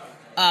nowadays.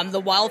 The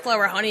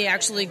Wildflower Honey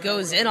actually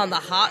goes in on the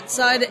hot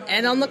side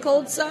and on the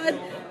cold side.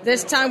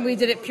 This time we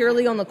did it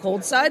purely on the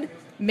cold side,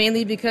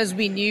 mainly because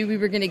we knew we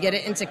were going to get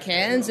it into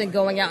cans and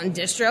going out in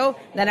distro.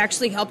 That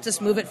actually helped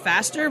us move it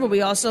faster, but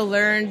we also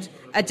learned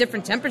at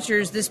different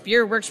temperatures this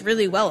beer works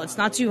really well. It's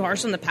not too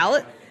harsh on the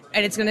palate,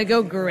 and it's going to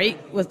go great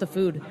with the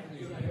food.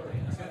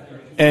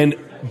 And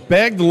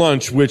bagged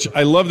lunch, which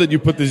I love that you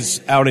put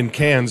this out in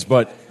cans,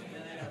 but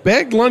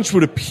bagged lunch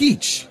with a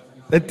peach.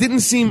 That didn't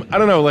seem, I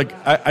don't know, like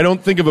I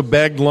don't think of a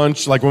bagged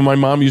lunch like when my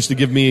mom used to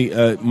give me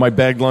my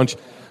bagged lunch.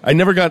 I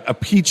never got a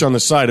peach on the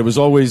side. It was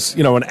always,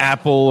 an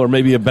apple or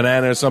maybe a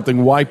banana or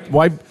something. Why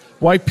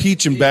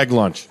peach and bagged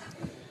lunch?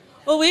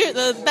 Well,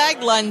 the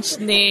bagged lunch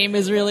name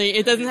is really,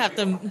 it doesn't have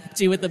to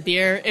do with the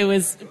beer. It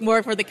was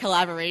more for the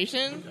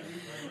collaboration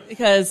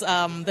because the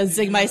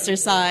Zigmeister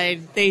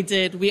side,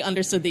 we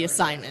understood the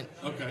assignment.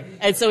 Okay.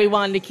 And so we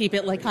wanted to keep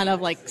it kind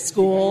of like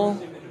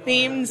school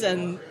themes,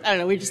 and I don't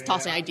know, we're just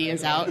tossing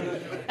ideas out.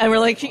 And we're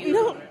like,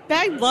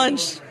 bagged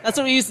lunch, that's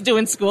what we used to do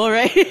in school,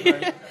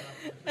 right?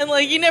 And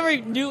you never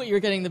knew what you were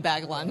getting the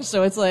bagged lunch.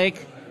 So it's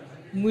like,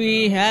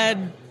 we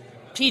had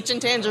peach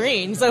and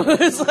tangerine, so it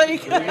was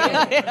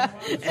yeah.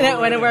 And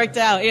when it worked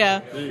out, yeah.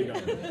 There you go.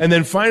 And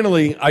then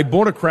finally, I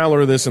bought a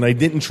crowler of this, and I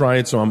didn't try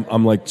it, so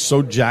I'm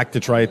so jacked to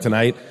try it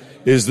tonight.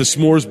 Is the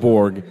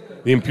S'moresborg,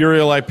 the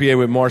Imperial IPA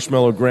with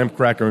marshmallow, graham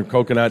cracker, and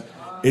coconut.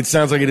 It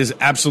sounds like it is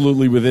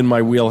absolutely within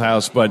my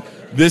wheelhouse, but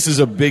this is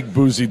a big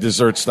boozy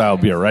dessert style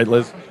beer, right,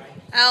 Liz?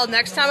 Al,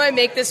 next time I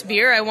make this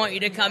beer, I want you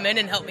to come in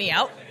and help me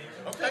out.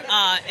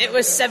 It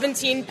was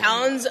 17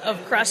 pounds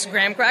of crushed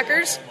graham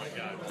crackers,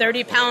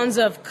 30 pounds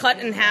of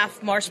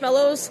cut-in-half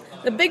marshmallows,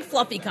 the big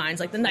fluffy kinds,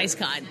 like the nice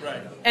kind.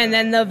 Right. And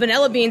then the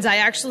vanilla beans I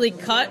actually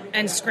cut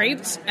and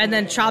scraped and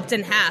then chopped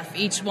in half.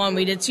 Each one,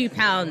 we did 2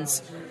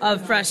 pounds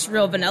of fresh,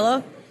 real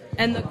vanilla.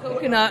 And the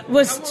coconut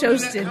was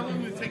toasted. How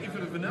long did it take you for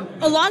the vanilla?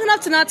 Long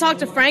enough to not talk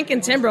to Frank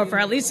and Timbro for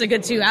at least a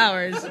good 2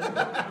 hours.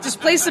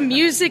 Just play some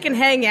music and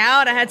hang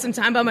out. I had some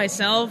time by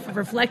myself,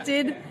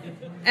 reflected.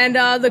 And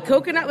the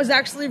coconut was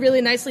actually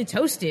really nicely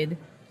toasted.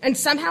 And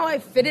somehow I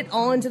fit it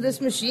all into this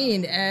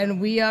machine,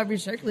 and we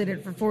recirculated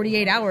it for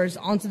 48 hours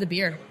onto the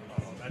beer.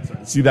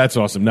 See, that's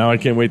awesome. Now I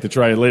can't wait to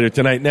try it later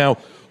tonight. Now,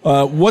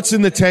 what's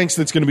in the tanks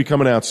that's going to be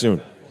coming out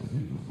soon?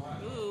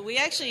 Ooh, we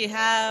actually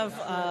have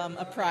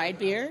a Pride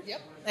beer.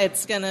 Yep.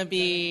 It's going to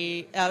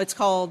be, it's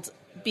called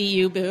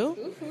BU Boo.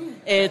 Ooh.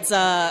 It's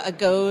a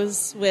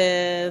goes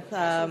with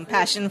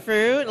passion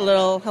fruit, a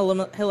little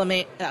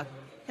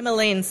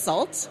Himalayan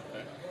salt.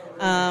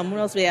 What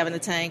else do we have in the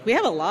tank? We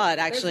have a lot,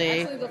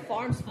 actually. Actually, the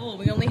farm's full.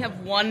 We only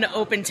have one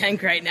open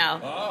tank right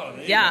now. Oh,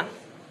 yeah.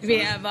 We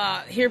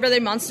have Here by the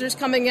Monsters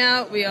coming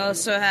out. We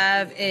also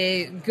have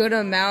a good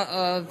amount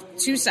of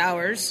 2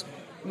 sours.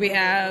 We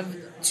have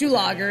 2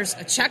 lagers,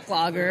 a Czech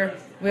lager.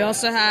 We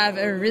also have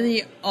a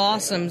really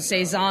awesome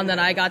Saison that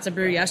I got to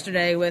brew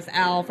yesterday with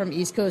Al from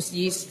East Coast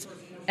Yeast.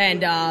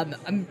 And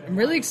I'm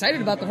really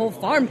excited about the whole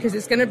farm because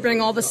it's going to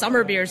bring all the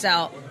summer beers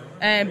out.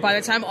 And by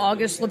the time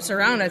August slips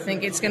around, I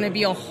think it's going to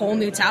be a whole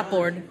new tap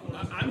board.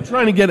 I'm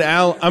trying to get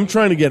Al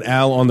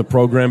on the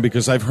program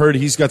because I've heard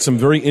he's got some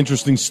very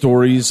interesting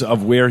stories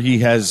of where he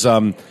has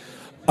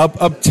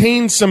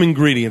obtained some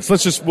ingredients.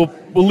 We'll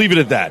leave it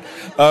at that.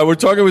 We're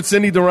talking with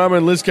Cindy Dorama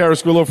and Liz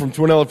Carasquillo from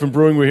Twin Elephant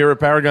Brewing. We're here at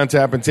Paragon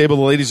Tap and Table.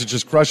 The ladies are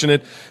just crushing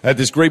it at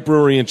this great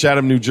brewery in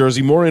Chatham, New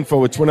Jersey. More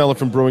info at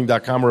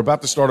twinelephantbrewing.com. We're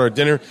about to start our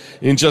dinner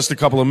in just a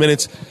couple of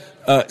minutes.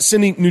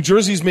 Cindy, New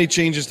Jersey's made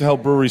changes to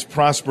help breweries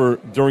prosper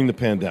during the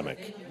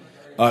pandemic.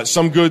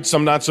 Some good,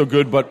 some not so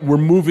good, but we're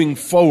moving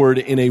forward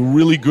in a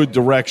really good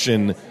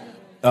direction,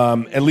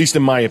 at least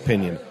in my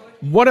opinion.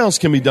 What else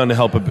can be done to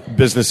help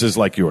businesses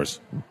like yours?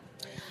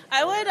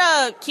 I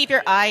would keep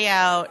your eye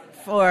out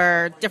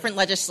for different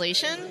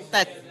legislation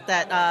that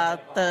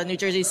the New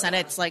Jersey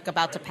Senate's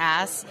about to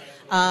pass.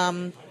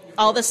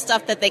 All the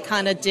stuff that they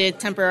kind of did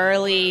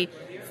temporarily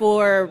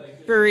for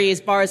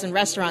breweries, bars, and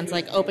restaurants,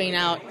 opening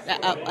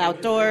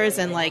outdoors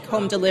and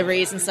home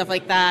deliveries and stuff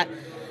like that.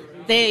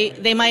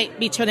 They might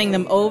be turning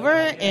them over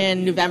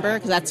in November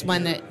because that's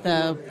when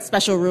the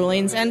special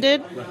rulings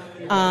ended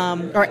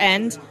or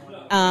end.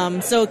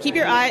 So keep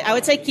your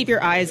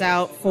eyes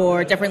out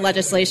for different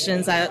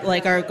legislations that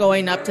are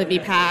going up to be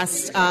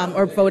passed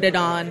or voted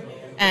on,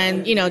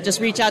 and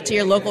just reach out to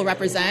your local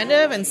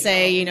representative and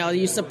say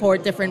you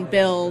support different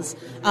bills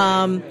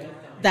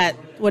that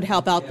would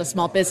help out the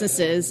small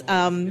businesses.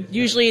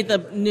 Usually the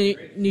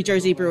New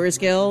Jersey Brewers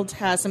Guild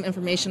has some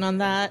information on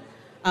that.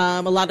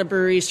 A lot of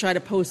breweries try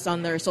to post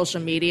on their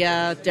social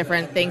media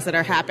different things that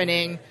are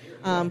happening.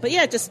 But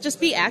yeah,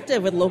 just be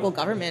active with local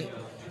government.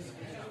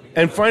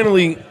 And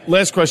finally,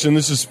 last question,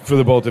 this is for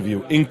the both of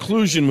you.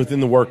 Inclusion within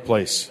the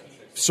workplace,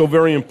 so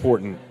very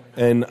important.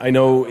 And I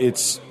know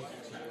it's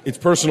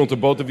personal to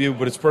both of you,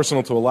 but it's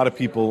personal to a lot of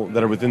people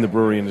that are within the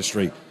brewery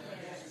industry.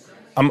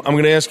 I'm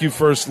going to ask you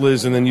first,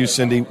 Liz, and then you,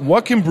 Cindy.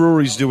 What can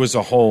breweries do as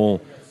a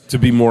whole to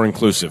be more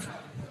inclusive?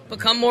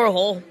 Become more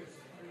whole,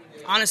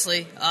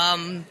 honestly.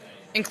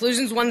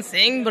 Inclusion's one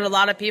thing, but a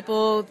lot of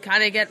people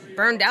kind of get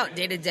burned out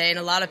day to day, and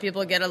a lot of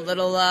people get a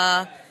little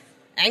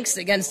angst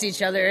against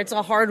each other. It's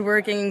a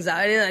hard-working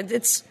anxiety.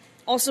 It's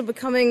also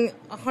becoming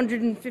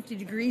 150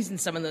 degrees in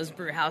some of those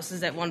brew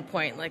houses at one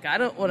point. I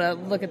don't want to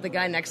look at the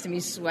guy next to me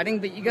sweating,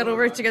 but you got to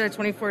work together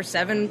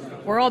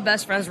 24/7. We're all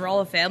best friends. We're all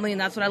a family, and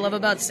that's what I love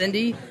about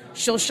Cindy.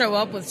 She'll show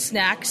up with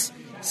snacks,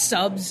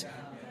 subs,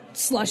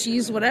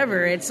 slushies,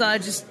 whatever. It's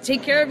just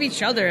take care of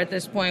each other at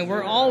this point.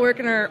 We're all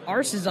working our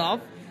arses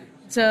off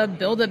to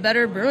build a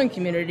better brewing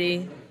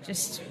community.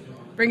 Just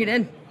bring it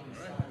in.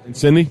 And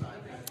Cindy?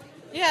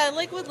 Yeah,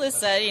 like what Liz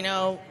said,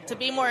 to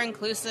be more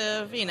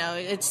inclusive,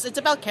 it's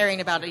about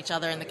caring about each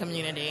other in the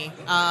community.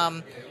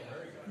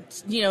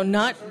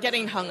 Not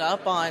getting hung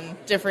up on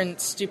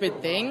different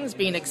stupid things,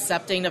 being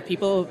accepting of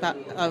people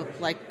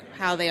like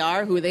how they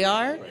are, who they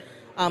are.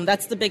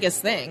 That's the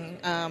biggest thing.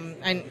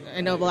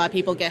 I know a lot of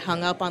people get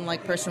hung up on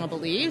like personal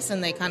beliefs,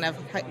 and they kind of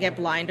get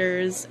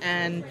blinders,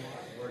 and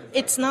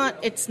it's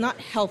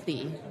not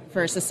healthy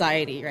for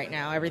society right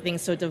now.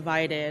 Everything's so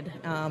divided.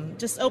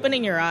 Just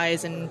opening your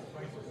eyes and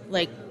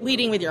like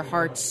leading with your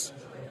hearts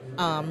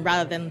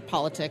rather than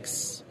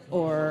politics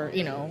or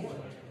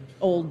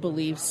old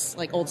beliefs,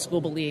 like old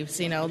school beliefs.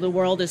 The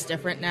world is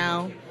different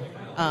now.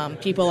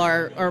 People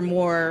are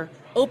more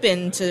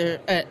open to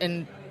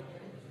and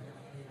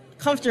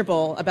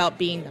comfortable about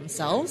being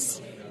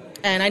themselves.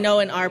 And I know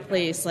in our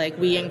place, like,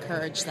 we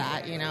encourage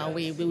that.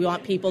 We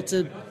want people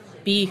to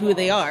be who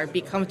they are,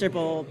 be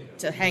comfortable,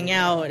 to hang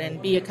out and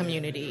be a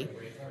community.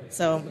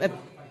 So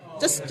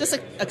just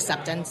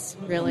acceptance,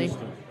 really.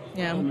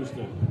 Yeah.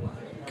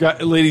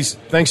 Ladies,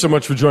 thanks so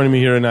much for joining me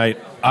here tonight.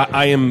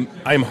 I'm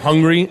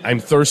hungry. I'm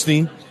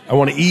thirsty. I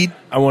want to eat.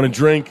 I want to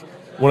drink.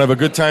 I want to have a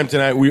good time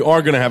tonight. We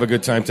are going to have a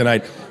good time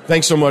tonight.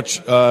 Thanks so much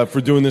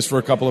for doing this for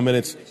a couple of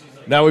minutes.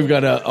 Now we've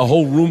got a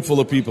whole room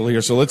full of people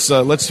here, so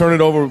let's turn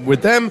it over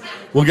with them.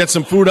 We'll get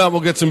some food out,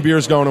 we'll get some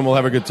beers going, and we'll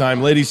have a good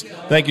time. Ladies,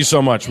 thank you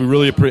so much. We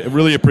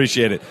really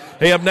appreciate it.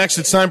 Hey, up next,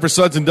 it's time for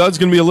Suds and Duds. It's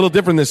going to be a little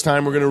different this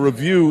time. We're going to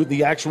review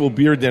the actual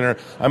beer dinner.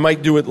 I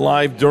might do it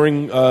live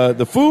during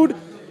the food,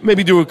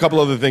 maybe do a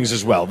couple other things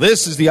as well.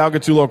 This is the Al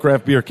Gattullo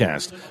Craft Beer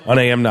Cast on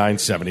AM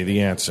 970,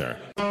 The Answer.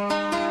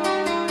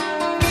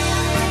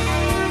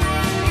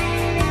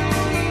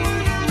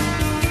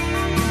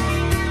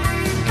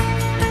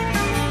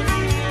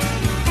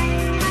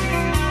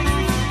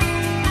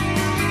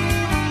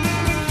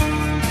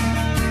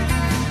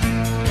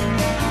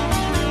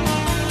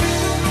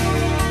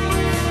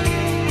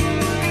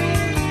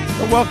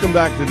 Welcome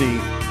back to the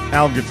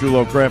Al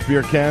Gattullo Craft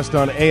Beer Cast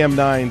on AM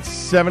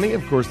 970.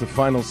 Of course, the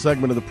final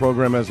segment of the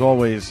program, as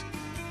always,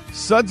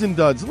 Suds and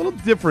Duds. A little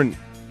different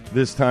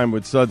this time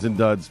with Suds and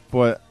Duds,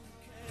 but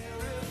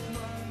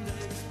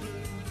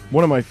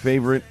one of my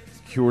favorite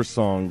Cure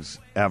songs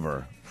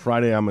ever,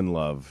 Friday I'm in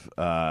Love.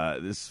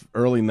 This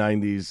early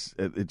 90s,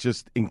 it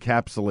just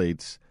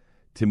encapsulates,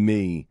 to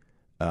me,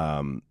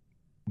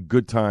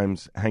 good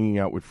times, hanging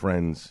out with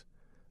friends,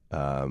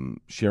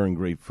 sharing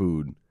great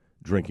food,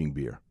 drinking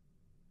beer.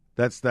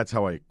 That's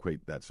how I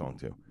equate that song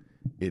to.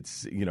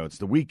 It's it's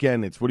the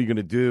weekend. It's what are you going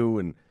to do,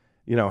 and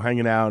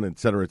hanging out, et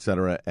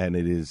cetera, and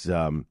it is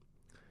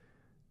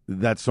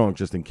that song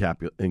just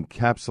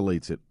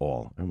encapsulates it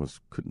all. I almost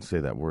couldn't say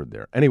that word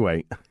there.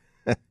 Anyway,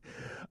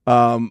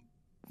 so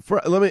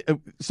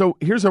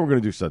here's how we're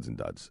going to do Suds and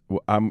Duds.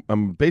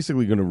 I'm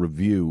basically going to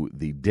review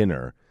the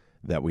dinner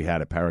that we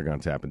had at Paragon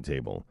Tap and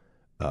Table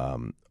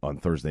on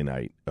Thursday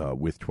night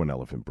with Twin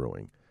Elephant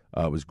Brewing.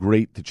 It was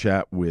great to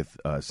chat with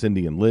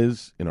Cindy and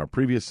Liz in our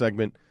previous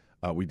segment.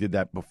 We did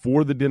that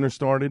before the dinner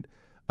started,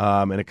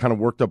 and it kind of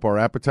worked up our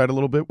appetite a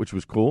little bit, which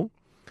was cool.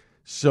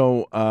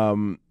 So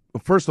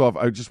first off,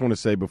 I just want to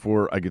say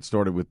before I get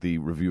started with the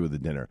review of the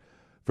dinner,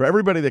 for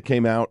everybody that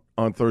came out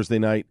on Thursday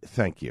night,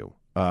 thank you.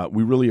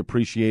 We really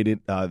appreciate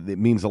it. It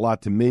means a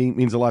lot to me,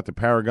 means a lot to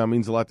Paragon,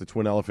 means a lot to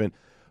Twin Elephant.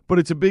 But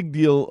it's a big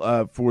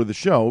deal for the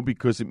show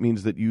because it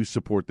means that you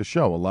support the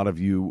show. A lot of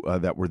you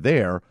that were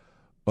there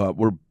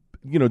were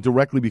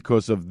directly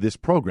because of this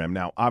program.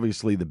 Now,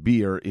 obviously, the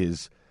beer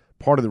is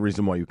part of the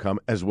reason why you come,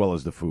 as well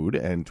as the food,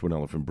 and Twin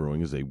Elephant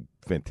Brewing is a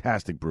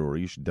fantastic brewery.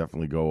 You should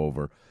definitely go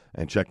over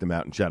and check them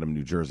out in Chatham,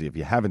 New Jersey, if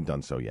you haven't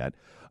done so yet.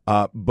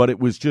 But it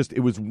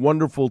was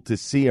wonderful to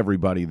see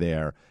everybody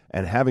there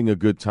and having a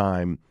good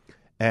time.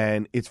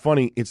 And it's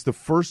funny, it's the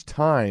first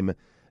time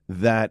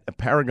that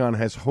Paragon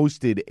has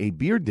hosted a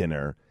beer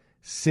dinner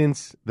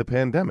since the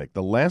pandemic.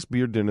 The last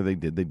beer dinner they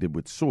did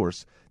with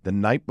Source the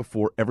night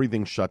before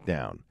everything shut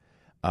down.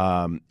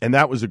 And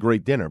that was a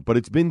great dinner, but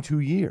it's been 2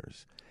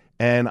 years.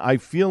 And I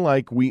feel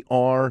like we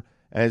are,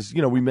 as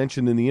we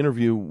mentioned in the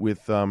interview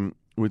with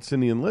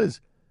Cindy and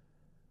Liz,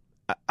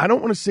 I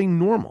don't want to say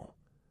normal.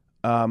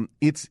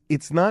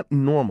 It's not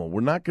normal.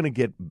 We're not going to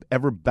get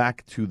ever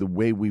back to the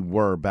way we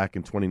were back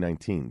in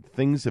 2019.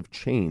 Things have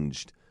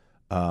changed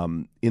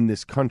in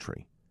this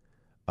country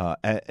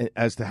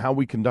as to how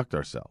we conduct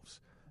ourselves,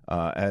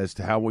 as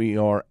to how we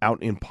are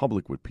out in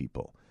public with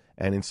people.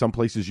 And in some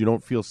places you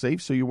don't feel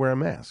safe, so you wear a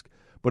mask.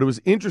 But it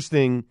was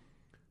interesting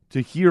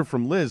to hear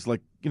from Liz,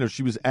 like,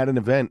 she was at an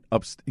event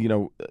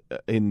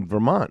in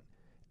Vermont,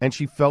 and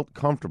she felt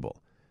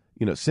comfortable.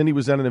 Cindy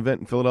was at an event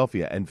in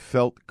Philadelphia and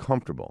felt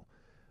comfortable.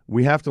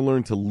 We have to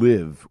learn to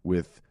live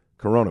with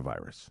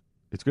coronavirus.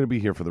 It's going to be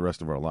here for the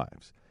rest of our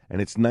lives.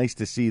 And it's nice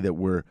to see that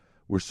we're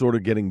sort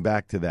of getting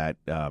back to that,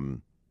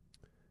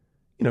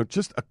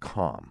 just a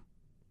calm.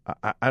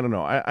 I don't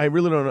know. I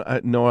really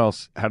don't know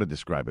else how to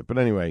describe it. But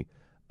anyway,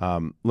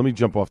 Let me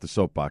jump off the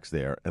soapbox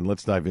there, and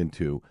let's dive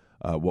into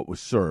what was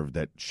served.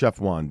 That Chef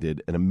Juan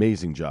did an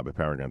amazing job at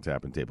Paragon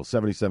Tap and Table,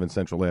 77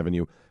 Central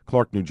Avenue,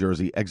 Clark, New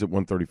Jersey, exit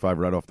 135,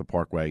 right off the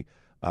Parkway.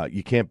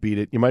 You can't beat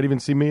it. You might even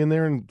see me in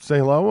there and say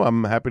hello.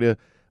 I'm happy to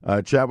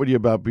chat with you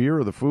about beer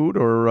or the food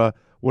or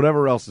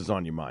whatever else is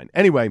on your mind.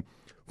 Anyway,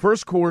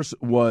 first course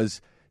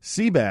was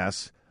sea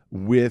bass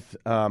with,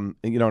 and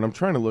I'm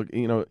trying to look,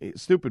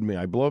 stupid me.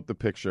 I blow up the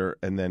picture,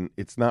 and then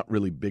it's not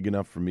really big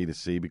enough for me to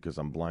see because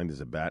I'm blind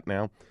as a bat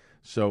now.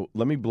 So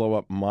let me blow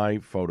up my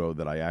photo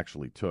that I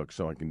actually took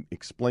so I can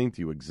explain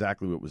to you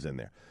exactly what was in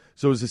there.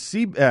 So it was a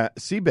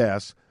sea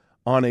bass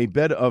on a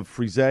bed of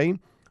frisee,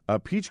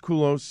 peach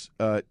culos,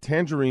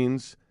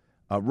 tangerines,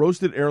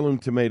 roasted heirloom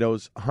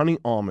tomatoes, honey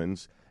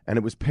almonds, and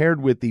it was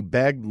paired with the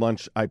bagged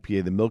lunch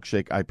IPA, the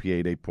milkshake IPA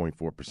at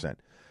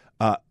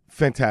 8.4%.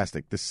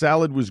 Fantastic. The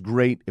salad was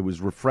great. It was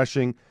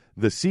refreshing.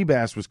 The sea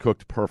bass was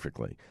cooked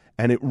perfectly.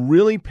 And it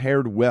really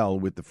paired well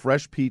with the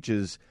fresh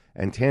peaches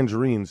and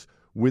tangerines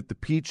with the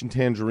peach and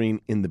tangerine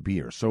in the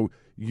beer. So,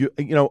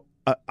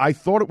 I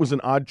thought it was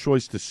an odd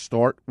choice to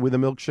start with a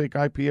milkshake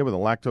IPA, with a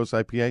lactose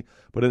IPA,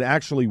 but it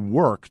actually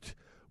worked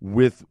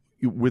with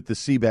the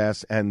sea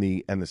bass and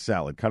the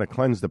salad. Kind of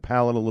cleansed the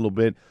palate a little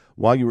bit.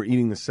 While you were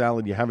eating the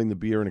salad, you're having the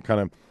beer, and it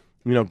kind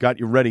of, got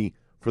you ready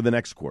for the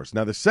next course.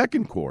 Now, the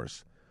second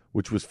course,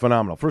 which was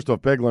phenomenal. First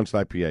off, Bag Lunch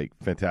IPA,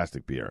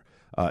 fantastic beer.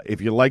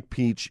 If you like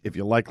peach, if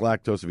you like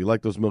lactose, if you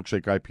like those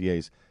milkshake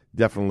IPAs,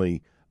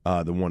 definitely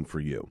the one for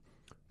you.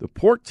 The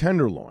pork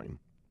tenderloin,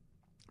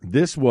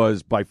 this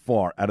was by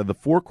far, out of the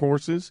four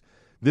courses,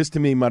 this to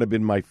me might have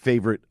been my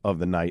favorite of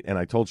the night. And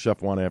I told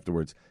Chef Juan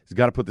afterwards, he's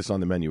got to put this on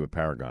the menu at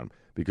Paragon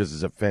because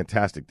it's a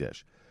fantastic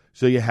dish.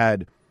 So you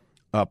had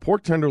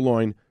pork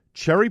tenderloin,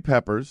 cherry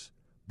peppers,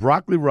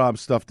 broccoli rabe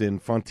stuffed in,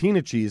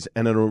 fontina cheese,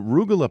 and an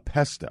arugula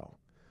pesto,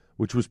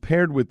 which was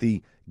paired with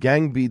the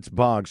Gang Beats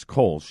Boggs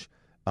Kolsch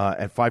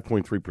at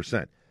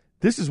 5.3%.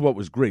 This is what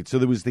was great. So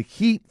there was the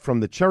heat from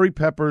the cherry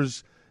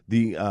peppers,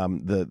 the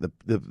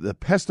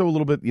pesto a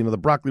little bit. The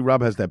broccoli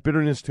rabe has that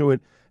bitterness to it,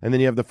 and then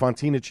you have the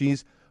fontina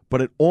cheese. But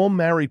it all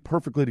married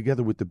perfectly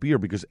together with the beer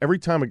because every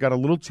time it got a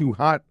little too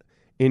hot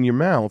in your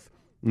mouth,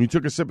 and you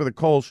took a sip of the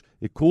Kolsch,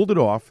 it cooled it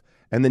off,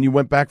 and then you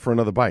went back for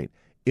another bite.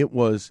 It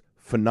was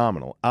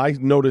phenomenal. I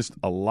noticed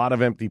a lot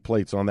of empty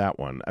plates on that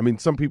one. I mean,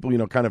 some people,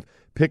 kind of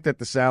picked at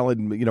the salad,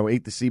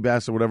 ate the sea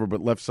bass or whatever,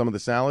 but left some of the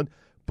salad.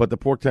 But the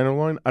pork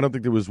tenderloin, I don't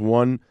think there was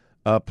one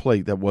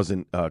plate that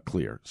wasn't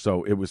clear.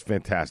 So it was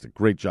fantastic.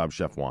 Great job,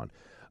 Chef Juan.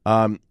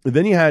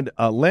 Then you had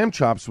lamb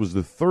chops was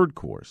the third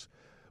course.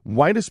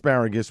 White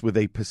asparagus with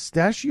a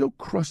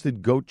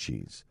pistachio-crusted goat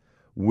cheese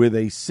with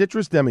a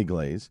citrus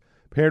demi-glaze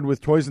paired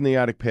with Toys in the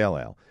Attic Pale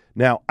Ale.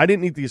 Now, I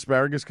didn't eat the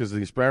asparagus because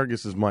the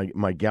asparagus is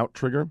my gout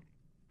trigger,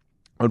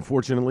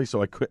 unfortunately,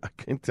 so I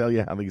can't tell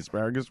you how the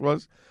asparagus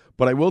was.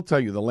 But I will tell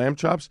you, the lamb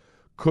chops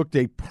cooked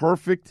a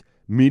perfect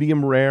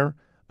medium rare.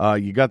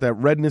 You got that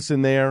redness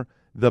in there.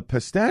 The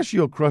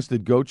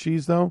pistachio-crusted goat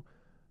cheese, though,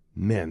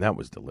 man, that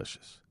was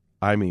delicious.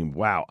 I mean,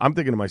 wow. I'm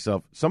thinking to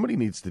myself, somebody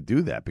needs to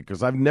do that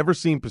because I've never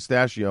seen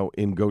pistachio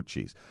in goat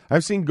cheese.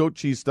 I've seen goat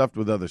cheese stuffed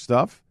with other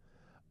stuff,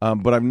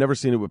 but I've never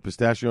seen it with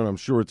pistachio, and I'm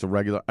sure it's a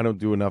regular. I don't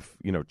do enough,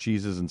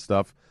 cheeses and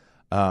stuff.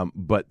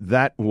 But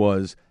that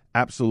was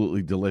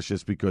absolutely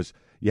delicious because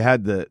you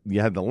had the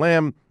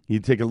lamb. You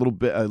take a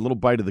little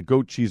bite of the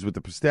goat cheese with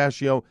the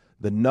pistachio,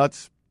 the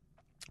nuts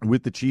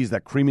with the cheese,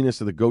 that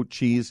creaminess of the goat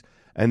cheese,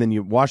 and then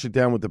you wash it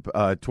down with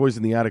the Toys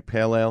in the Attic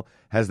Pale Ale.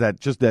 Has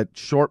that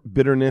short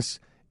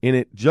bitterness in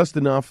it, just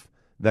enough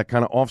that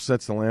kind of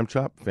offsets the lamb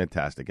chop.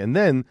 Fantastic. And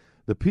then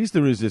the piece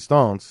de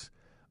resistance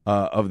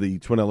of the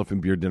Twin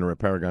Elephant Beer Dinner at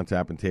Paragon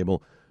Tap and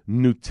Table,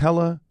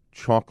 Nutella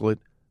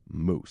chocolate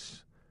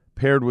mousse,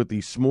 paired with the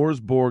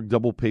S'moresborg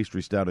double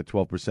pastry stout at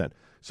 12%.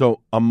 So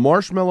a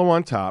marshmallow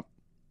on top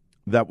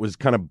that was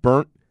kind of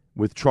burnt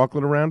with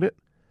chocolate around it,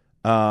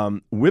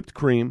 whipped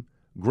cream,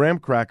 graham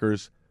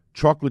crackers,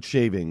 chocolate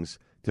shavings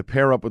to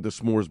pair up with the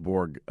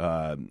S'moresborg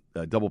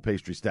double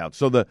pastry stout.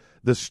 So the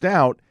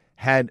stout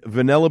had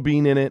vanilla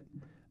bean in it.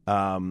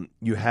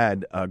 You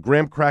had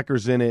graham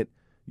crackers in it.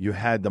 You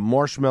had the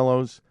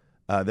marshmallows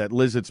that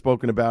Liz had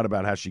spoken about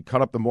how she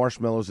cut up the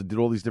marshmallows and did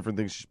all these different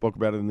things. She spoke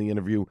about it in the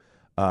interview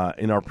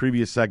in our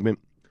previous segment.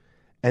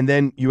 And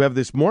then you have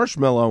this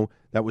marshmallow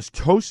that was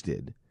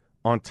toasted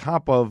on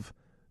top of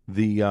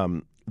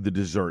the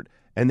dessert.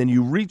 And then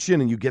you reach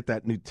in and you get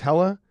that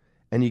Nutella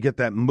and you get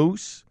that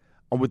mousse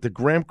with the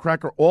graham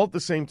cracker all at the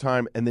same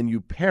time. And then you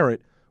pair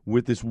it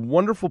with this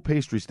wonderful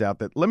pastry stout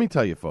that, let me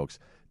tell you, folks,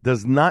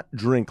 does not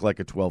drink like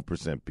a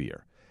 12%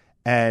 beer.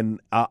 And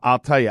I'll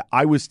tell you,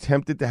 I was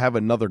tempted to have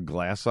another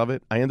glass of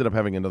it. I ended up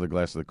having another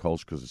glass of the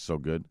Kolsch because it's so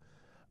good.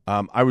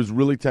 I was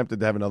really tempted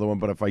to have another one,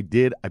 but if I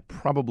did, I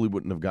probably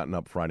wouldn't have gotten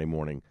up Friday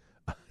morning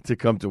to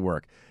come to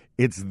work.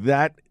 It's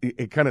that,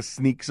 it kind of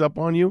sneaks up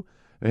on you.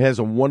 It has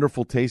a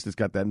wonderful taste. It's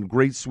got that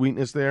great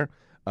sweetness there.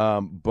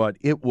 But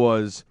it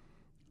was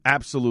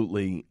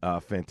absolutely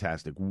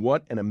fantastic.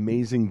 What an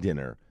amazing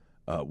dinner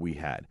we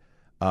had.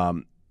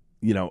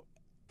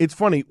 It's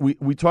funny.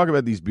 We talk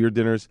about these beer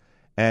dinners,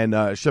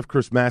 And Chef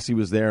Chris Massey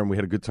was there, and we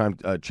had a good time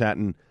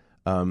chatting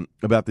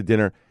about the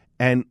dinner.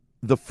 And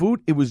the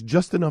food, it was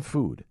just enough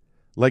food.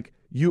 Like,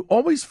 you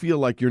always feel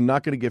like you're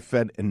not going to get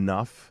fed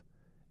enough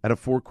at a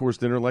 4-course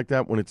dinner like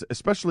that,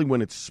 especially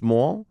when it's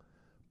small.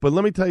 But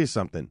let me tell you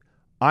something.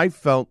 I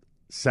felt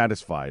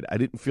satisfied. I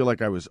didn't feel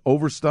like I was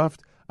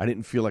overstuffed. I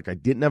didn't feel like I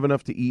didn't have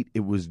enough to eat.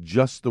 It was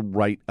just the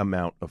right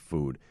amount of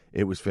food.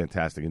 It was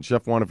fantastic. And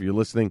Chef Juan, if you're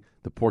listening,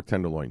 the pork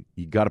tenderloin,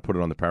 you got to put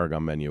it on the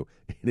Paragon menu.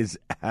 It is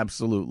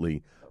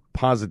absolutely,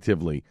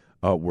 positively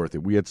worth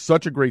it. We had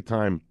such a great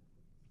time.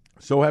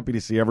 So happy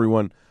to see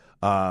everyone.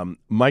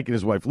 Mike and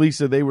his wife,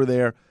 Lisa, they were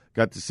there.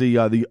 Got to see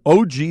the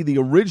OG, the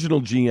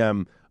original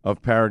GM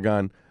of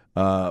Paragon,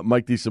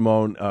 Mike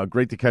DeSimone.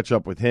 Great to catch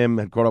up with him.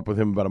 Had caught up with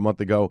him about a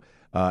month ago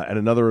at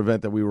another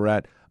event that we were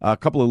at. A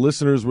couple of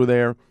listeners were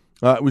there.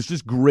 It was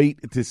just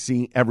great to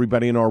see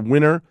everybody. And our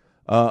winner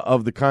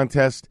of the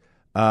contest,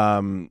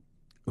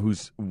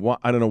 who's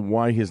I don't know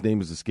why his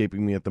name is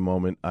escaping me at the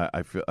moment.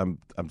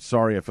 I'm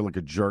sorry. I feel like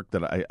a jerk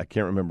that I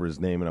can't remember his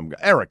name. And I'm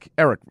Eric.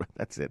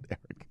 That's it.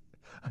 Eric.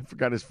 I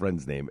forgot his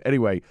friend's name.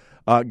 Anyway,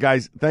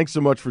 guys, thanks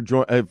so much for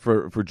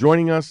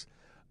joining us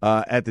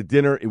at the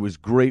dinner. It was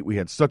great. We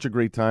had such a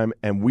great time,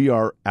 and we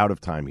are out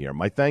of time here.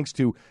 My thanks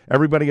to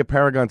everybody at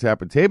Paragon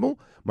Tap and Table.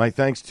 My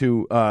thanks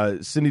to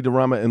Cindy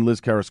DeRama and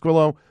Liz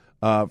Carasquillo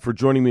for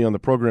joining me on the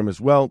program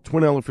as well.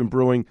 Twin Elephant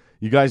Brewing,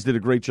 you guys did a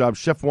great job.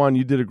 Chef Juan,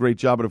 you did a great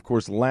job. And, of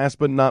course, last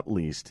but not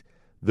least,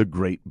 the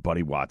great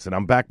Buddy Watson.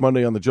 I'm back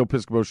Monday on the Joe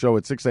Piscopo Show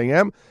at 6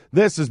 a.m.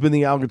 This has been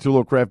the Al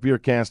Gattullo Craft Beer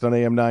Cast on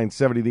AM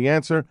 970 The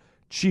Answer.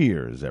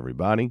 Cheers,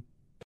 everybody.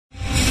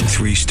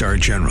 3-star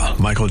General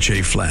Michael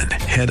J. Flynn,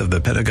 head of the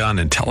Pentagon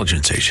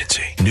Intelligence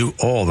Agency, knew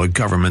all the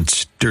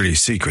government's dirty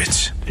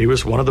secrets. He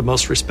was one of the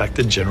most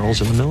respected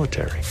generals in the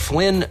military.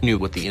 Flynn knew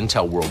what the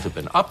intel world had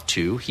been up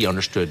to. He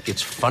understood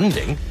its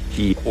funding.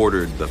 He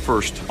ordered the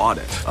first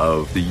audit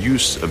of the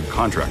use of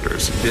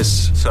contractors.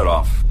 This set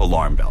off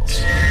alarm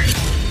bells.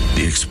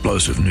 The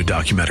explosive new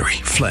documentary,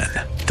 Flynn,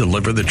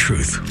 Deliver the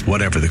Truth,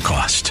 Whatever the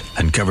Cost,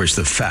 uncovers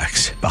the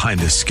facts behind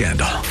this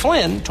scandal.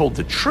 Flynn told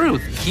the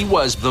truth. He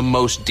was the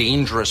most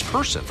dangerous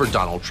person for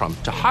Donald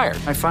Trump to hire.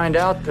 I find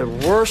out the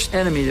worst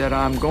enemy that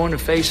I'm going to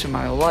face in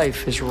my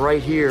life is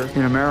right here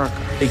in America.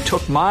 They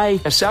took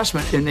my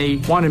assessment and they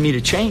wanted me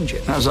to change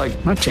it. And I was like,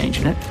 I'm not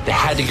changing it. They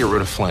had to get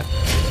rid of Flynn.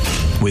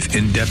 With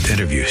in-depth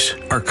interviews,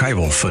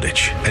 archival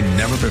footage, and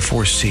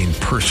never-before-seen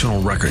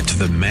personal records of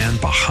the man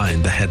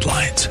behind the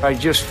headlines. I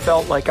just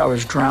felt like I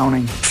was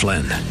drowning.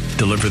 Flynn,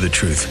 Deliver the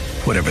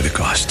Truth, Whatever the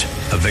Cost.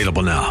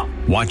 Available now.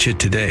 Watch it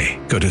today.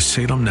 Go to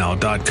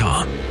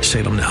salemnow.com.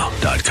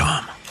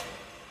 salemnow.com.